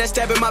truth and that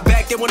stab in my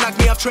back, they will knock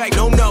me off track,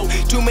 no.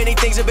 Too many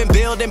things have been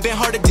building, been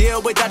hard to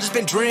deal with, I just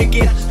been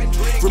drinking.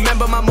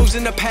 Remember my moves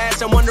in the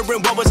past, I'm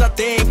wondering what was I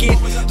thinking.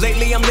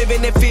 Lately I'm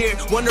living in fear,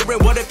 wondering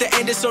what if the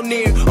end is so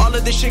near. All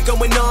of this shit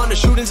going on, the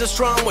shootings are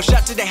strong. One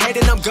shot to the head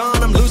and I'm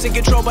gone. I'm losing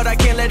control but I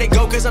can't let it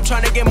go, cause I'm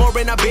trying to get more.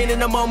 And I've been in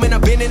the moment,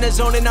 I've been in the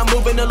zone, and I'm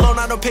moving alone.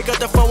 I don't pick up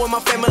the phone when my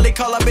family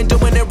call, I've been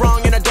doing it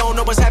wrong and I don't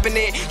know what's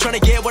happening. Trying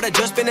to get what I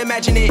just been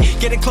imagining,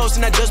 getting close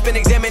and I just been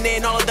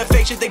examining all of the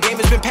fake shit the game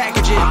has been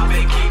packaging. I've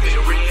been keeping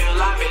it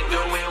real, I've been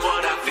doing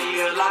what I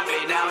feel. I've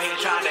been out here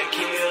trying to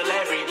kill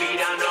every beat,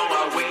 I know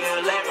I will.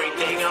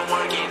 Everything I'm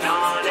working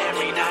on,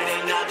 every night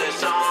another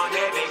song.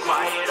 They've been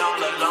quiet all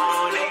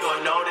along, they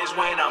gon' notice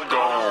when I'm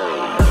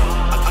gone.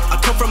 I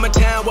come from a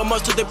town where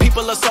most of the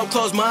people are so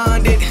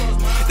close-minded.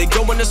 They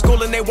going to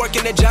school and they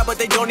working a job but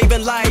they don't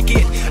even like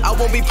it. I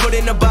won't be put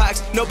in a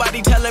box,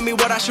 nobody telling me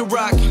what I should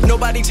rock.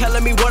 Nobody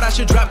telling me what I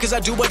should drop, cause I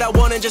do what I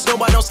want and just know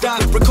I don't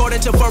stop. Recording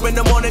till 4 in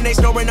the morning, they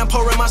snoring. I'm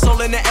pouring my soul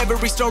into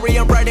every story.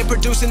 I'm writing,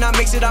 producing, I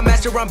mix it, I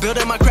master. I'm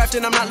building my craft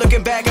and I'm not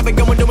looking back. I've been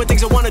going doing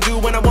things I wanna do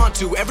when I want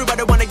to.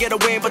 Everybody wanna get a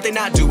win but they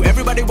not do.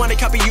 Everybody wanna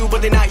copy you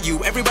but they not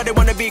you. Everybody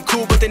wanna be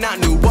cool but they not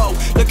new. Whoa,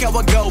 look how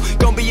I go,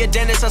 gon' be a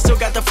dentist, I still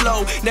got the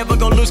flow. Never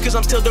gon' lose cause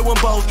I'm still doing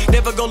both.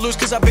 Never gon' lose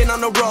cause I've been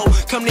on the road.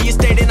 Come to your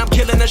state and I'm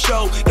killing the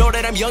show. Know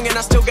that I'm young and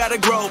I still gotta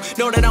grow.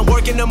 Know that I'm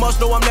working the most,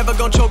 know I'm never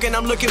gonna choke, and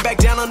I'm looking back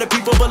down on the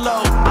people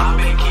below. I've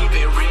been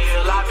keeping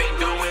real, I've been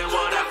doing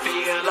what I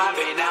feel. I've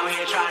been out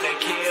here trying to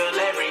kill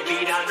every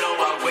beat, I know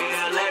I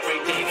will.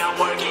 Everything I'm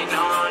working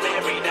on,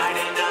 every night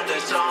another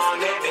song.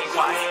 They've been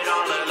quiet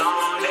all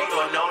along, they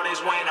gon'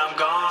 notice when I'm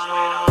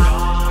gone.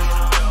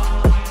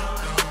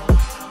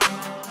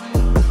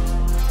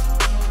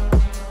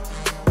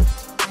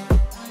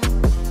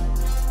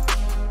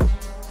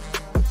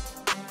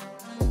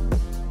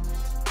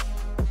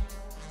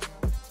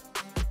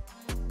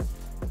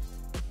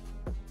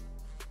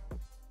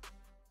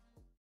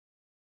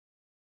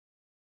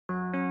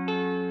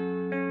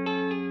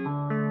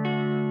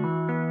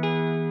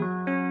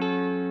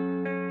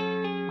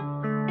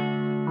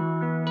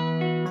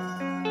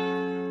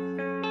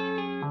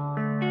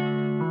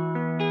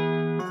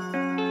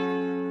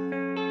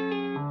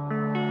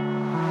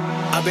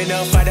 I've been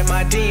up fighting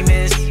my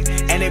demons,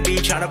 and they be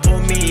tryna pull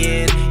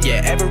me in.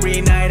 Yeah,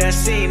 every night I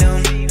seen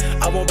them,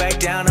 I won't back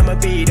down, I'ma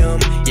beat them.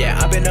 Yeah,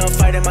 I've been up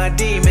fighting my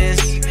demons,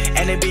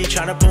 and they be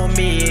tryna pull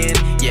me in.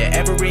 Yeah,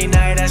 every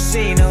night I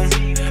seen them,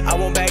 I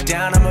won't back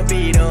down, I'ma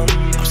beat them.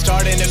 I'm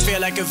starting to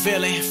feel like a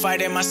villain,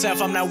 fighting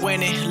myself, I'm not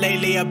winning.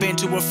 Lately I've been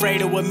too afraid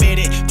to admit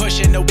it,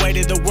 pushing the weight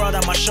of the world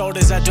on my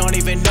shoulders, I don't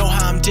even know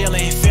how I'm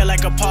dealing. Feel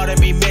like a part of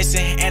me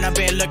missing, and I've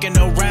been looking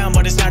around,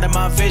 but it's not in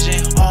my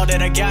vision. All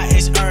that I got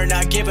is earned,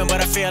 not given,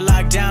 but I feel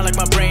locked down like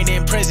my brain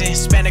in prison.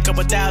 Spend a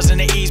couple thousand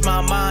to ease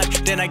my mind,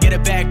 then I get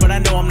it back, but I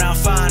know I'm not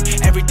fine.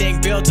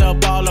 Everything built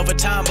up all over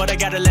time, but I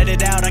gotta let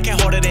it out, I can't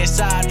hold it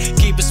inside.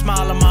 Keep a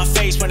smile on my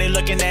face when they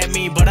looking at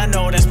me, but I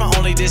know that's my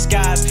only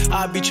disguise.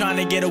 I be trying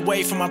to get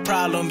away from my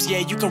problems, yeah,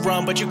 you can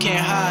run, but you can't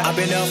hide. I've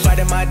been up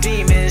fighting my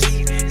demons,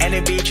 and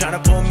they be trying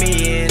to pull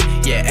me in.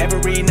 Yeah,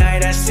 every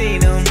night I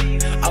seen them,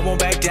 I won't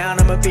back down,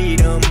 I'ma beat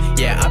them.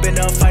 Yeah, I've been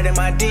up fighting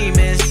my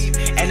demons,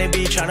 and they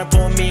be trying to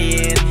pull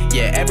me in.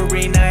 Yeah,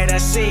 every night I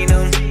seen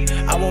them,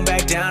 I won't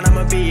back down,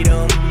 I'ma beat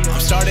them. I'm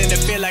starting to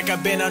feel like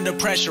I've been under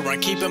pressure. I'm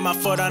keeping my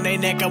foot on their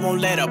neck, I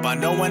won't let up. I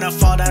know when I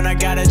fall down, I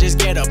gotta just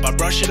get up. I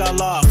brush it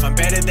all off, I'm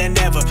better than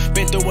ever.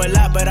 Been through a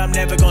lot, but I'm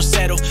never gonna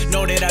settle.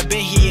 Know that I've been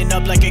heating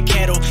up like a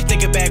kettle.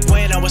 Thinking back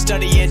when I was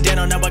studying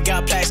dental, now I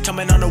got plaques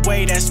coming on the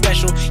way, that's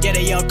special. Yeah,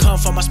 they all come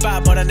from my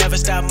spot, but I never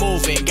stop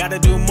moving. Gotta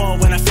do more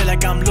when I feel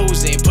like I'm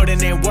losing.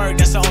 Putting in work,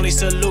 that's the only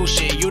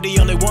solution. You the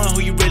only one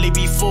who you really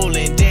be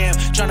fooling. Damn,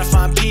 trying to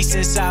find peace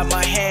inside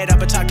my head. I've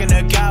been talking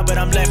to God, but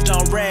I'm left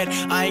on red.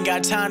 I ain't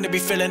got time to be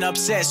feeling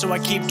upset, so I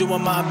keep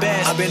doing my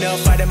best. I've been up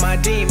fighting my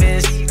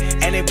demons,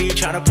 and they be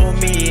trying to pull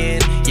me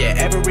in. Yeah,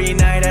 every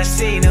night I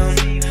seen them,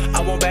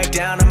 I won't back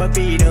down, I'ma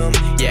beat them.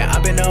 Yeah,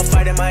 I've been up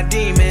fighting my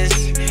demons,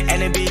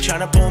 and they be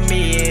trying to pull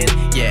me in.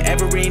 Yeah,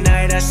 every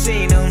night I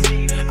seen them,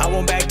 I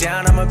won't back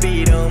down, I'ma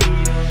beat them.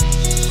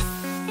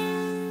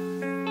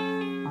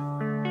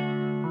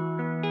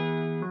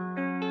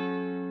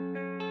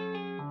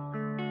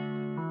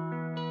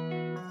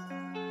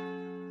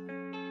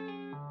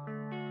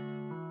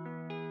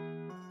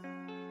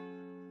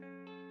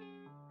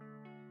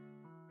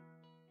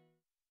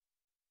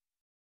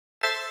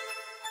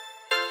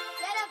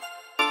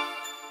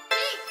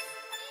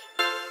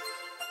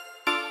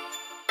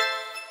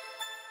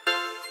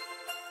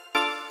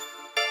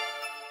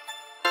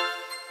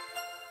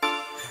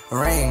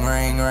 Ring,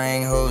 ring,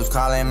 ring, who's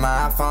calling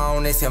my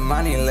phone? It's your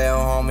money, lil'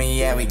 homie,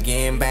 yeah, we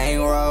getting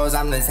bang rolls.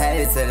 I'm just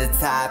headed to the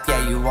top,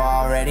 yeah, you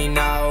already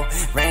know.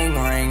 Ring,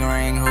 ring,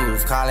 ring,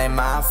 who's calling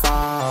my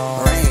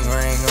phone? Ring,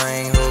 ring,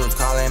 ring, who's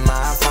calling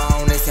my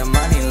phone? It's your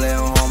money,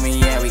 lil'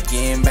 homie, yeah, we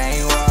getting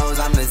bang rolls.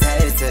 I'm just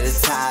headed to the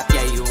top,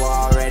 yeah, you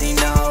already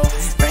know.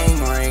 Ring,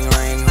 ring,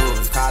 ring,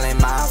 who's calling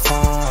my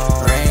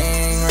phone?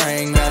 Ring,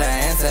 ring, better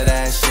answer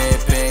that shit,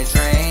 bitch.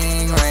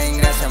 Ring,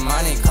 ring, that's your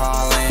money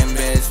calling,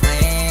 bitch.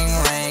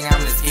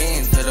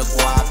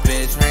 Guap,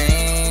 bitch,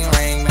 ring,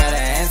 ring, better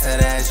answer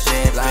that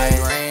shit,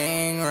 like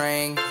ring,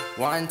 ring,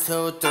 1,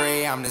 2,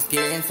 3, I'm just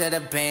getting to the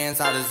bands,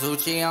 all the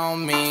Zucci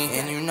on me,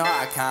 and you know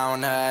I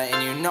count her,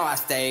 and you know I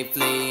stay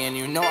flea, and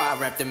you know I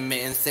rep the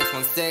mitten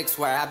 616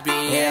 where I be,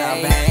 yeah,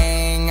 I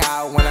bang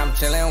out when I'm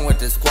chilling with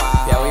the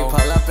squad, yeah, we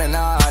pull up in the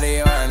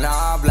Audi or an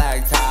all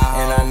black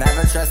Tahoe, and I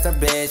never trust a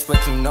bitch,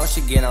 but you know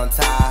she get on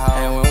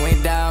Tahoe, and when we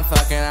done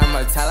fucking,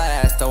 I'ma tell her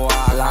that's the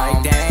walk,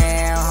 like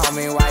damn,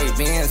 homie, why you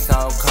being so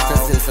cold,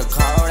 cause it's a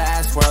cold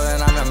ass world,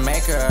 and I'm the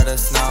maker of the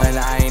snow, and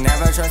I ain't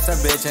never trust a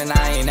bitch, and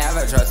I ain't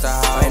never trust a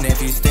hoe, and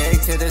if you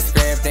stick to the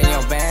script, then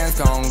your band's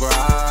gon'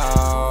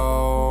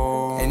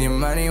 grow, and your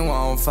money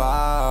won't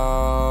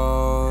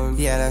fall,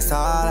 yeah, that's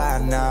all I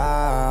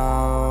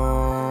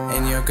know,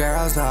 and your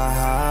girl's a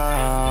hoe.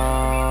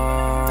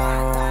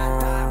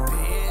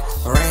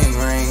 Ring,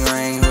 ring,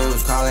 ring,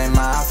 who's calling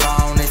my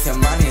phone? It's your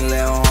money,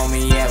 lil'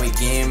 homie, yeah, we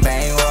getting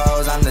bang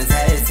rolls. I'm just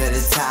headed to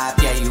the top,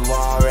 yeah, you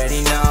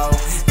already know.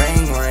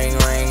 Ring, ring,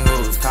 ring,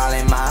 who's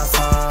calling my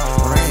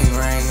phone? Ring,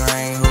 ring,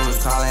 ring, who's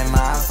calling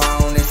my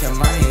phone? It's your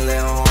money,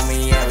 lil'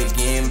 homie, yeah, we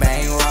getting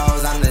bang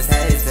rolls. I'm just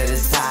headed to the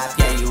top,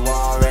 yeah, you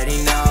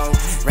already know.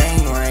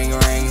 Ring, ring,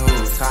 ring,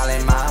 who's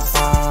calling my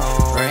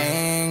phone?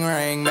 Ring,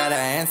 ring, better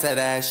answer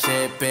that shit.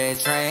 shit,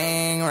 bitch.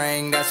 Ring,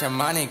 ring, that's your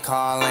money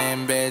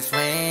calling, bitch.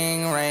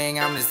 Ring, ring,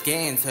 I'm just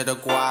getting to the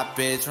guap,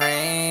 bitch.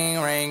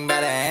 Ring, ring,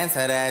 better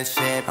answer that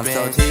shit, bitch. I'm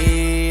so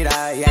teed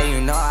up, yeah,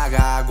 you know I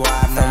got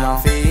guap now.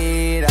 My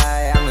feet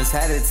up, I'm just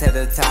headed to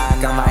the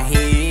top. Got my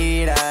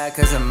heat up,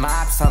 cause the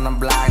mop's on the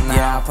block now.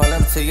 Yeah, I'll pull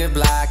up to your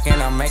block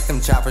and I'll make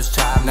them choppers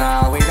chop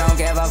now. We don't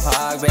give a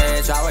fuck,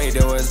 bitch, all we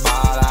do is ball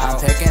out. I'm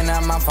picking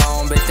up my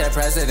phone, bitch, that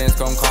president's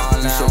gon' call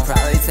now. You should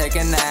probably take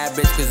a nap,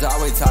 bitch, cause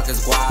all we talk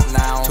is guap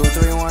now. 2,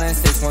 3, 1, and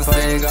 6, 1,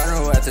 6,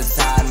 gun at the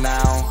top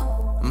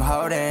now. I'm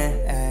holding,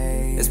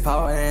 it's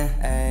potent.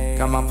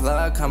 Got my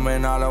plug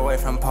coming all the way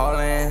from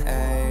Poland.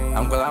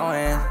 I'm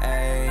glowing,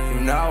 you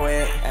know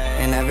it.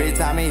 And every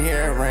time you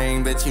hear it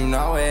ring, bitch, you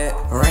know it.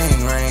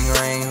 Ring, ring,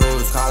 ring,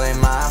 who's calling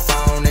my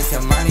phone? It's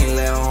your money,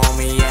 little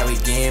homie, yeah, we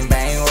getting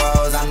bang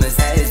rolls. I'm just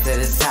headed to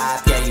the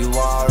top, yeah, you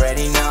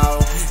already know.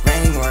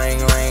 Ring, ring,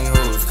 ring,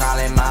 who's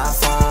calling my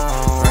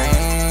phone?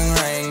 Ring,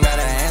 ring,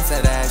 better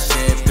answer that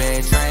shit,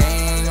 bitch.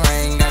 Ring,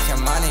 ring, that's your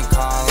money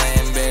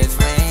calling, bitch.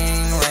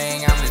 Ring,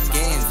 ring, I'm just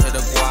getting to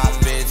the guap,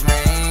 bitch.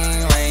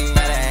 Ring, ring,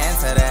 better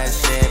answer that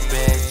shit,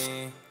 bitch.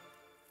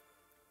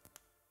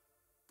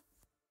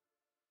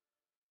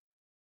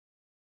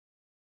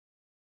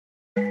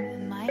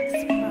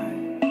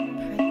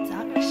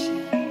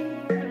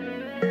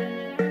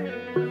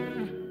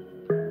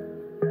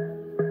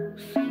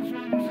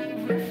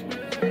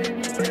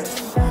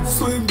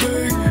 Slim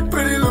big,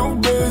 pretty little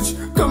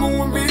bitch, coming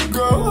with me,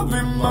 girl. I've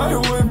been my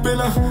whip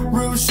and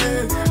real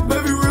shit,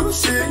 baby, real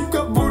shit. You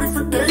got booty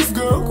for days,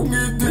 girl. Come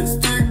get this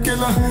dick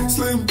and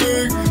slim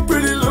big,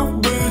 pretty little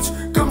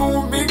bitch, coming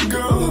with me,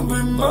 girl. I've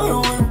been my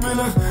whip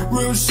and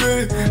real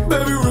shit,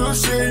 baby, real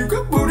shit. You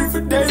got booty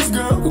for days,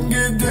 girl. Come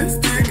get this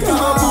dick. You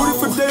got booty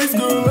for days,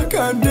 girl. Like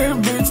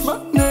goddamn bitch.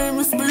 My name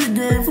is Big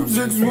Game from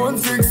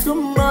 616.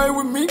 Come ride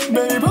with me,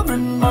 babe. I've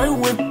been my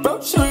whip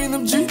out, showing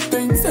them G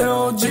things, that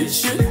all G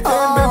shit. And baby,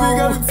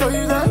 gotta tell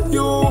you that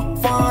you're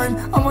fine.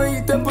 I'ma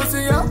eat that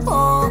pussy out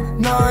all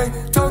night.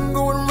 Tongue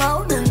going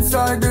around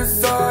inside to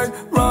side,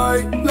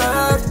 right,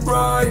 left,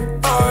 right,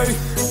 eye.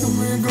 Give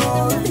me a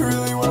call if you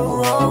really wanna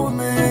roll with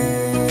me.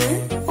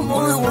 I'm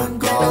only one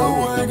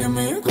call away. Give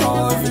me a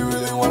call if you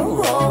really wanna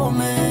roll with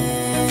me.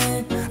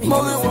 I'm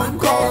only one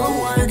call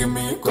away. Give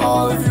me a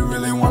call if you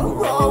really wanna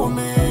roll with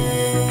me.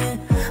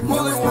 I'm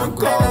only one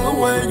call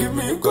away. Give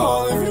me a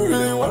call if you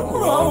really wanna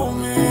roll with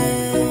me.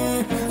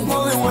 I'm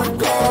only one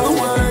call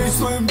away.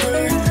 Slim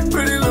big,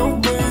 pretty little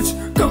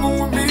bitch, coming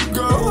with me,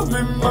 girl. I've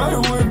been my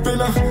whip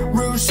and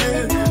real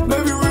shit,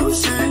 baby, real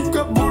shit. You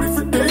got booty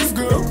for days,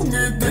 girl. Come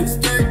get this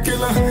dick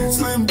and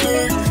slim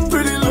big,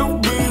 pretty little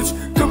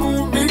bitch, coming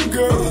with me,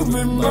 girl. I've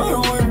been my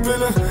whip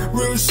and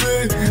real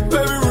shit,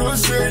 baby, real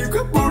shit. You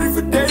got booty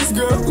for days,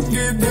 girl. Come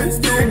get this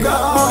dick.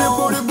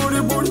 Booty,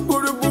 booty, booty, booty,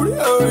 booty, booty,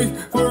 ay.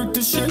 Work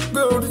this shit,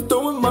 girl, just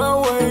throw it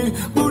my way.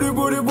 Booty,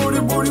 booty, booty,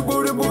 booty,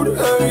 booty, booty,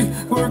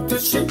 ay. Work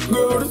this shit,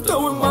 girl, just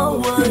throw it my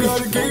way. You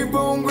gotta keep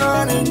on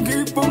grinding,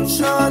 keep on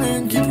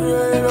shining, keep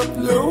your head up,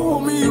 little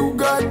homie, you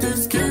got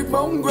this. Keep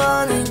on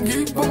grinding,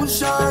 keep on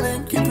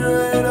shining, keep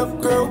your head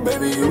up, girl,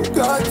 baby, you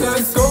got this.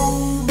 Let's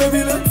go,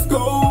 baby, let's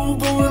go.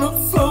 Pulling up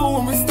slow,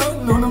 and we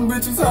stunting on them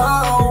bitches,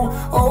 how?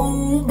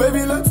 Oh,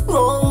 baby, let's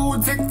roll.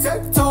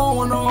 Tic-tac-toe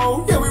on the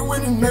hole, yeah, we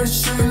winning that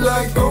shit.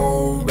 Like,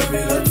 oh,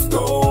 baby, let's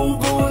go.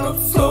 Pulling up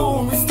slow,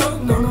 and we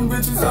stunting on them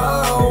bitches,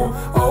 how?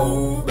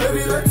 Oh,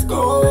 baby, let's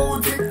go.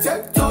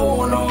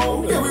 Tic-tac-toe on the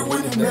hole, yeah, we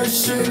winning that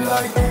shit.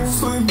 Like,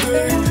 slim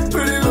big,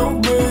 pretty little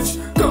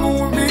bitch, coming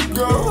with me,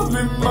 girl. I've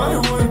been my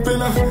whip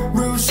and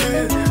real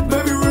shit,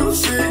 baby, real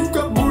shit. You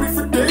got booty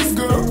for days,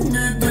 girl. Come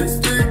get this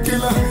dick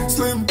and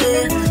slim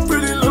big,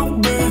 pretty little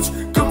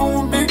bitch, coming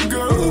with me,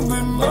 girl. I've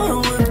been my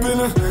whip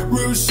and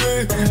real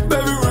shit,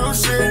 baby, real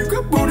shit. You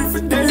got booty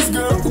for days,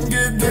 girl. Come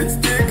get this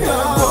dick.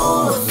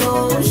 Oh,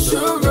 some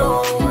sugar,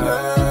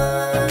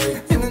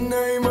 hey, in the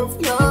name of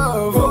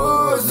love.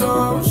 Oh,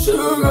 some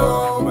sugar,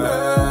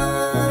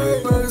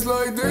 hey, let's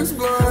light this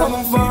blunt.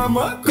 I'ma find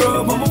my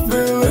cup, I'ma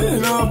fill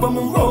it up.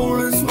 I'ma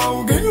roll and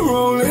smoke and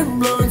rolling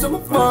blunts. I'ma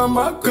find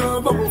my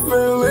cup, I'ma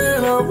fill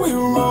it up. We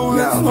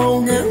rollin',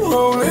 smoking,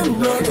 rolling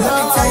blunts. Let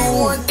me tell you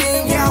one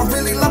thing, yeah, I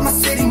really love my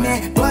city,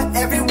 man. But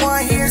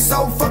everyone here is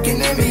so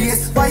fucking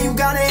envious. Why you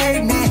gotta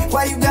hate, man?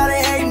 Why you gotta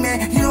hate,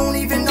 man? You don't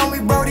even know me,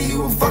 brody,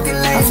 you a fucking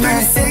lame,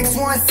 man.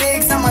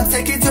 616, I'ma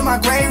take it to my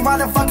grave. Why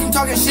the fuck you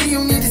talking shit?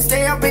 You need to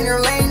stay up in your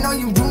lane. No,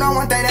 you do not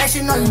want that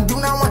action, no, you do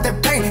not want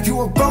that pain.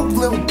 You a broke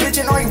little bitch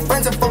and all your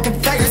friends are fucking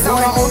fakes.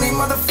 I'm the only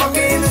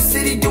motherfucker in the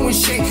city doing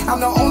shit. I'm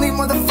the only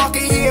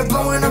motherfucker here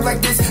blowing up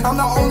like this. I'm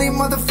the only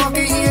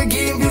motherfucker here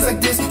getting views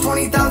like this.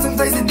 20,000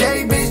 plays a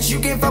day, bitch, you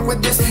can't fuck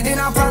with this. And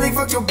I'll probably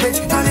fuck your bitch,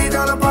 $100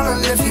 up on her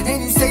lips.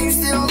 And you say you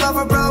still love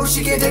her, bro,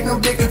 she can't take no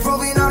dick.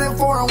 Rolling out in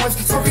foreign whips,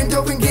 smoking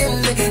dope and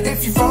getting lit.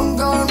 If you from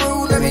Gun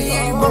Rule, let me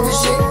hear you bump the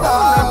shit.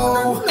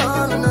 Oh,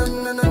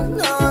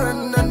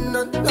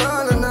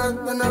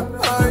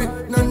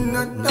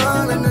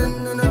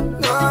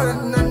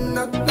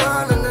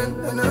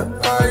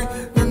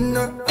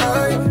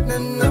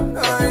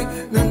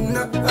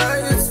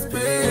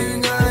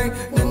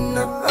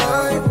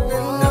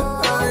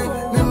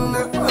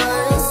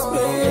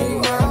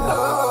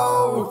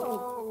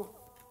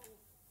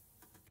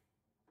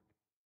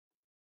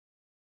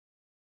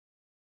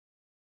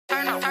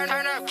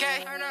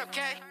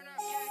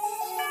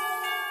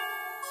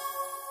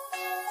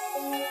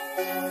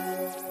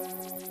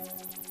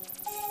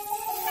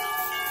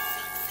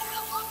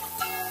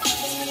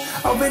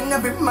 Open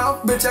up your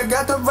mouth, bitch, I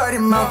got the right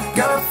amount.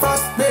 Got a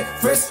frostbit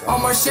wrist, all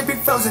my shit be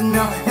frozen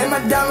now. And my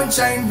diamond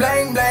chain,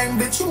 blang, blang,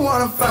 bitch, you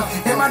wanna fuck.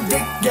 And my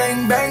dick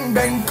gang, bang,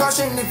 bang,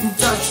 caution if you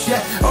touch,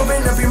 yeah.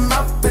 Open up your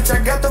mouth, bitch, I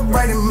got the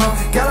right amount.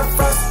 Got a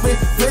frostbit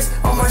wrist,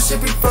 all my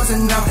shit be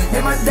frozen now.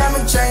 And my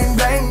diamond chain,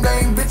 blang,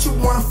 blang, bitch, you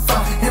wanna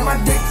fuck. And my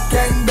dick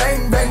gang,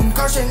 bang, bang,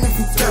 caution if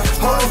you touch.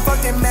 Hold on, fuck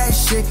that mad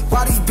shit,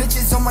 why these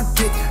bitches on my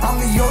dick? I'm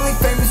the only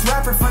famous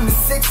rapper from the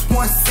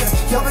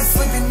 616. Y'all been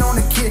sleeping on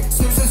a kid,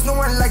 snoozing,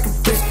 snoring like a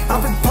bitch.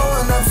 I've been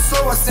pulling up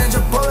slow, I send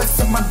your bullets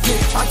to my dick.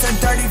 I turn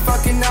 30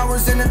 fucking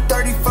hours into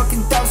 30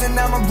 fucking thousand.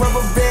 I'm a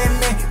rubber band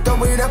man,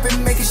 throw it up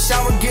and make a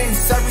shower. Getting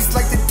service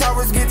like the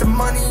towers, get the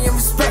money and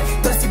respect.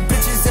 Thirsty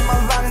bitches in my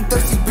line and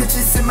thirsty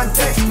bitches in my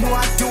text. You know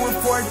I do it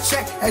for a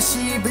check, as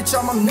she bitch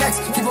on my next.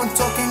 Keep on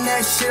talking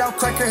that shit, I'll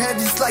crack her head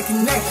just like a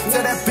neck.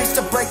 Tell that bitch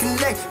to break a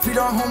leg, feet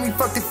on homie,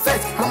 fuck the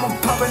feds. I'ma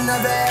pop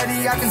another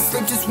addy, I can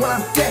sleep just when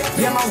I'm dead.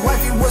 Yeah, my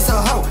wifey was a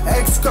hoe,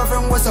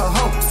 ex-girlfriend was a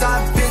hoe,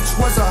 side bitch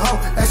was a hoe.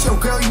 That's your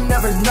girl, you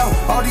never know.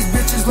 All these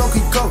bitches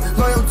low-key go,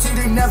 loyalty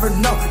they never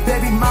know.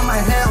 Baby mama,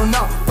 hell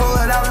no, pull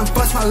it out and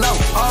bust my low.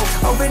 Oh,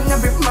 open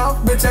up your mouth,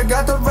 bitch, I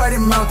got the right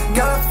amount.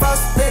 Got a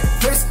frostbit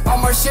wrist, all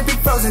my shit be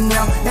frozen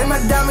now. And my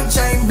diamond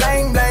chain,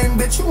 blang, blang,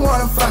 bitch, you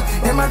wanna fuck.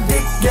 And my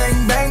dick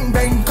gang, bang,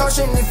 bang,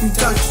 caution if you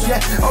touch,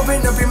 yeah.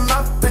 Open up your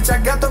mouth, bitch, I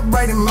got the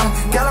right amount.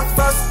 Got a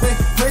frostbit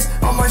wrist,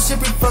 all my shit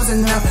be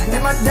frozen now.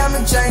 And my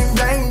diamond chain,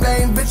 blang,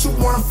 blang, bitch, you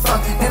wanna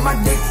fuck. And my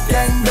dick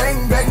gang,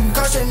 bang, bang,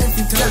 caution if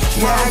you touch,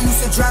 yeah. I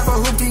used to drive a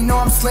hoopty, know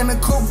I'm slamming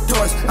coupe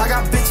doors. I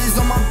got bitches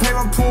on my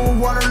payroll, pool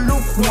water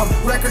lukewarm.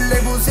 Record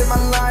labels hit my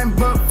line,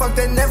 but fuck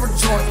they never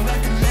join.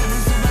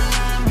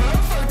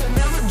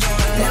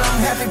 And I'm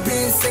happy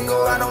being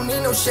single, I don't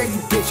need no shady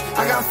bitch.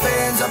 I got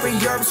fans up in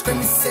Europe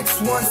screaming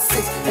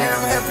 616. And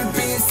I'm happy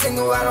being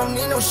single, I don't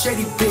need no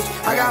shady bitch.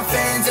 I got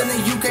fans in the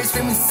UK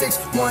screaming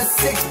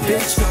 616,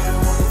 bitch.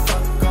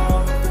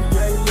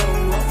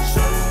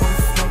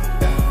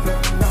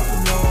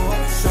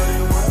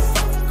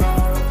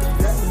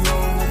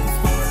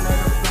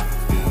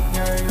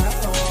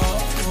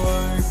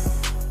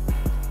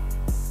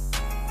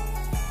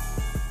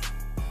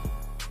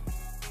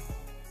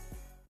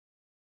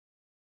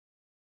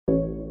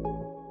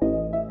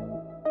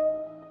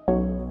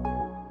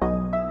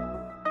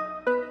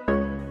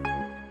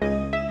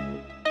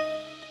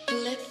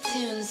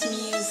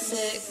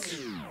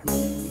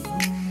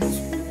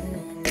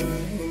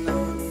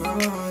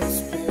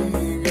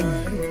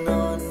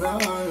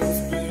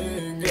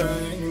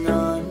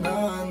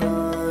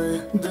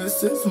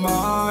 This is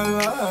my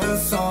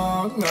last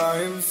song,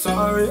 I'm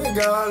sorry I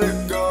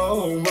gotta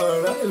go,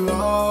 but I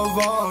love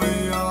all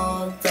of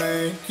y'all,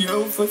 thank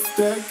you for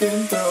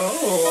sticking through.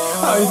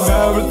 I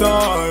never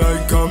thought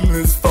I'd come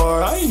this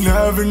far, I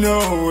never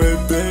knew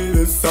it'd be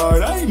this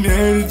hard. I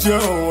needed you,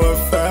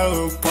 I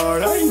fell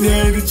apart, I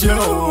needed you,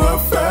 I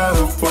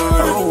fell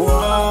apart.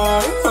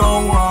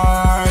 Oh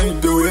why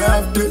do we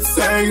have to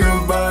say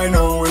goodbye?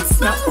 No, it's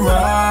not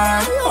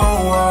right.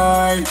 Oh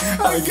why,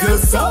 I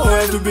guess I'll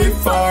have to be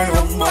fine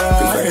on my own.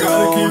 Cause I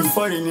gotta keep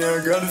fighting, yeah,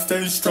 I gotta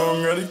stay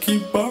strong, gotta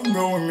keep on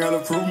going, gotta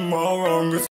prove them all wrong.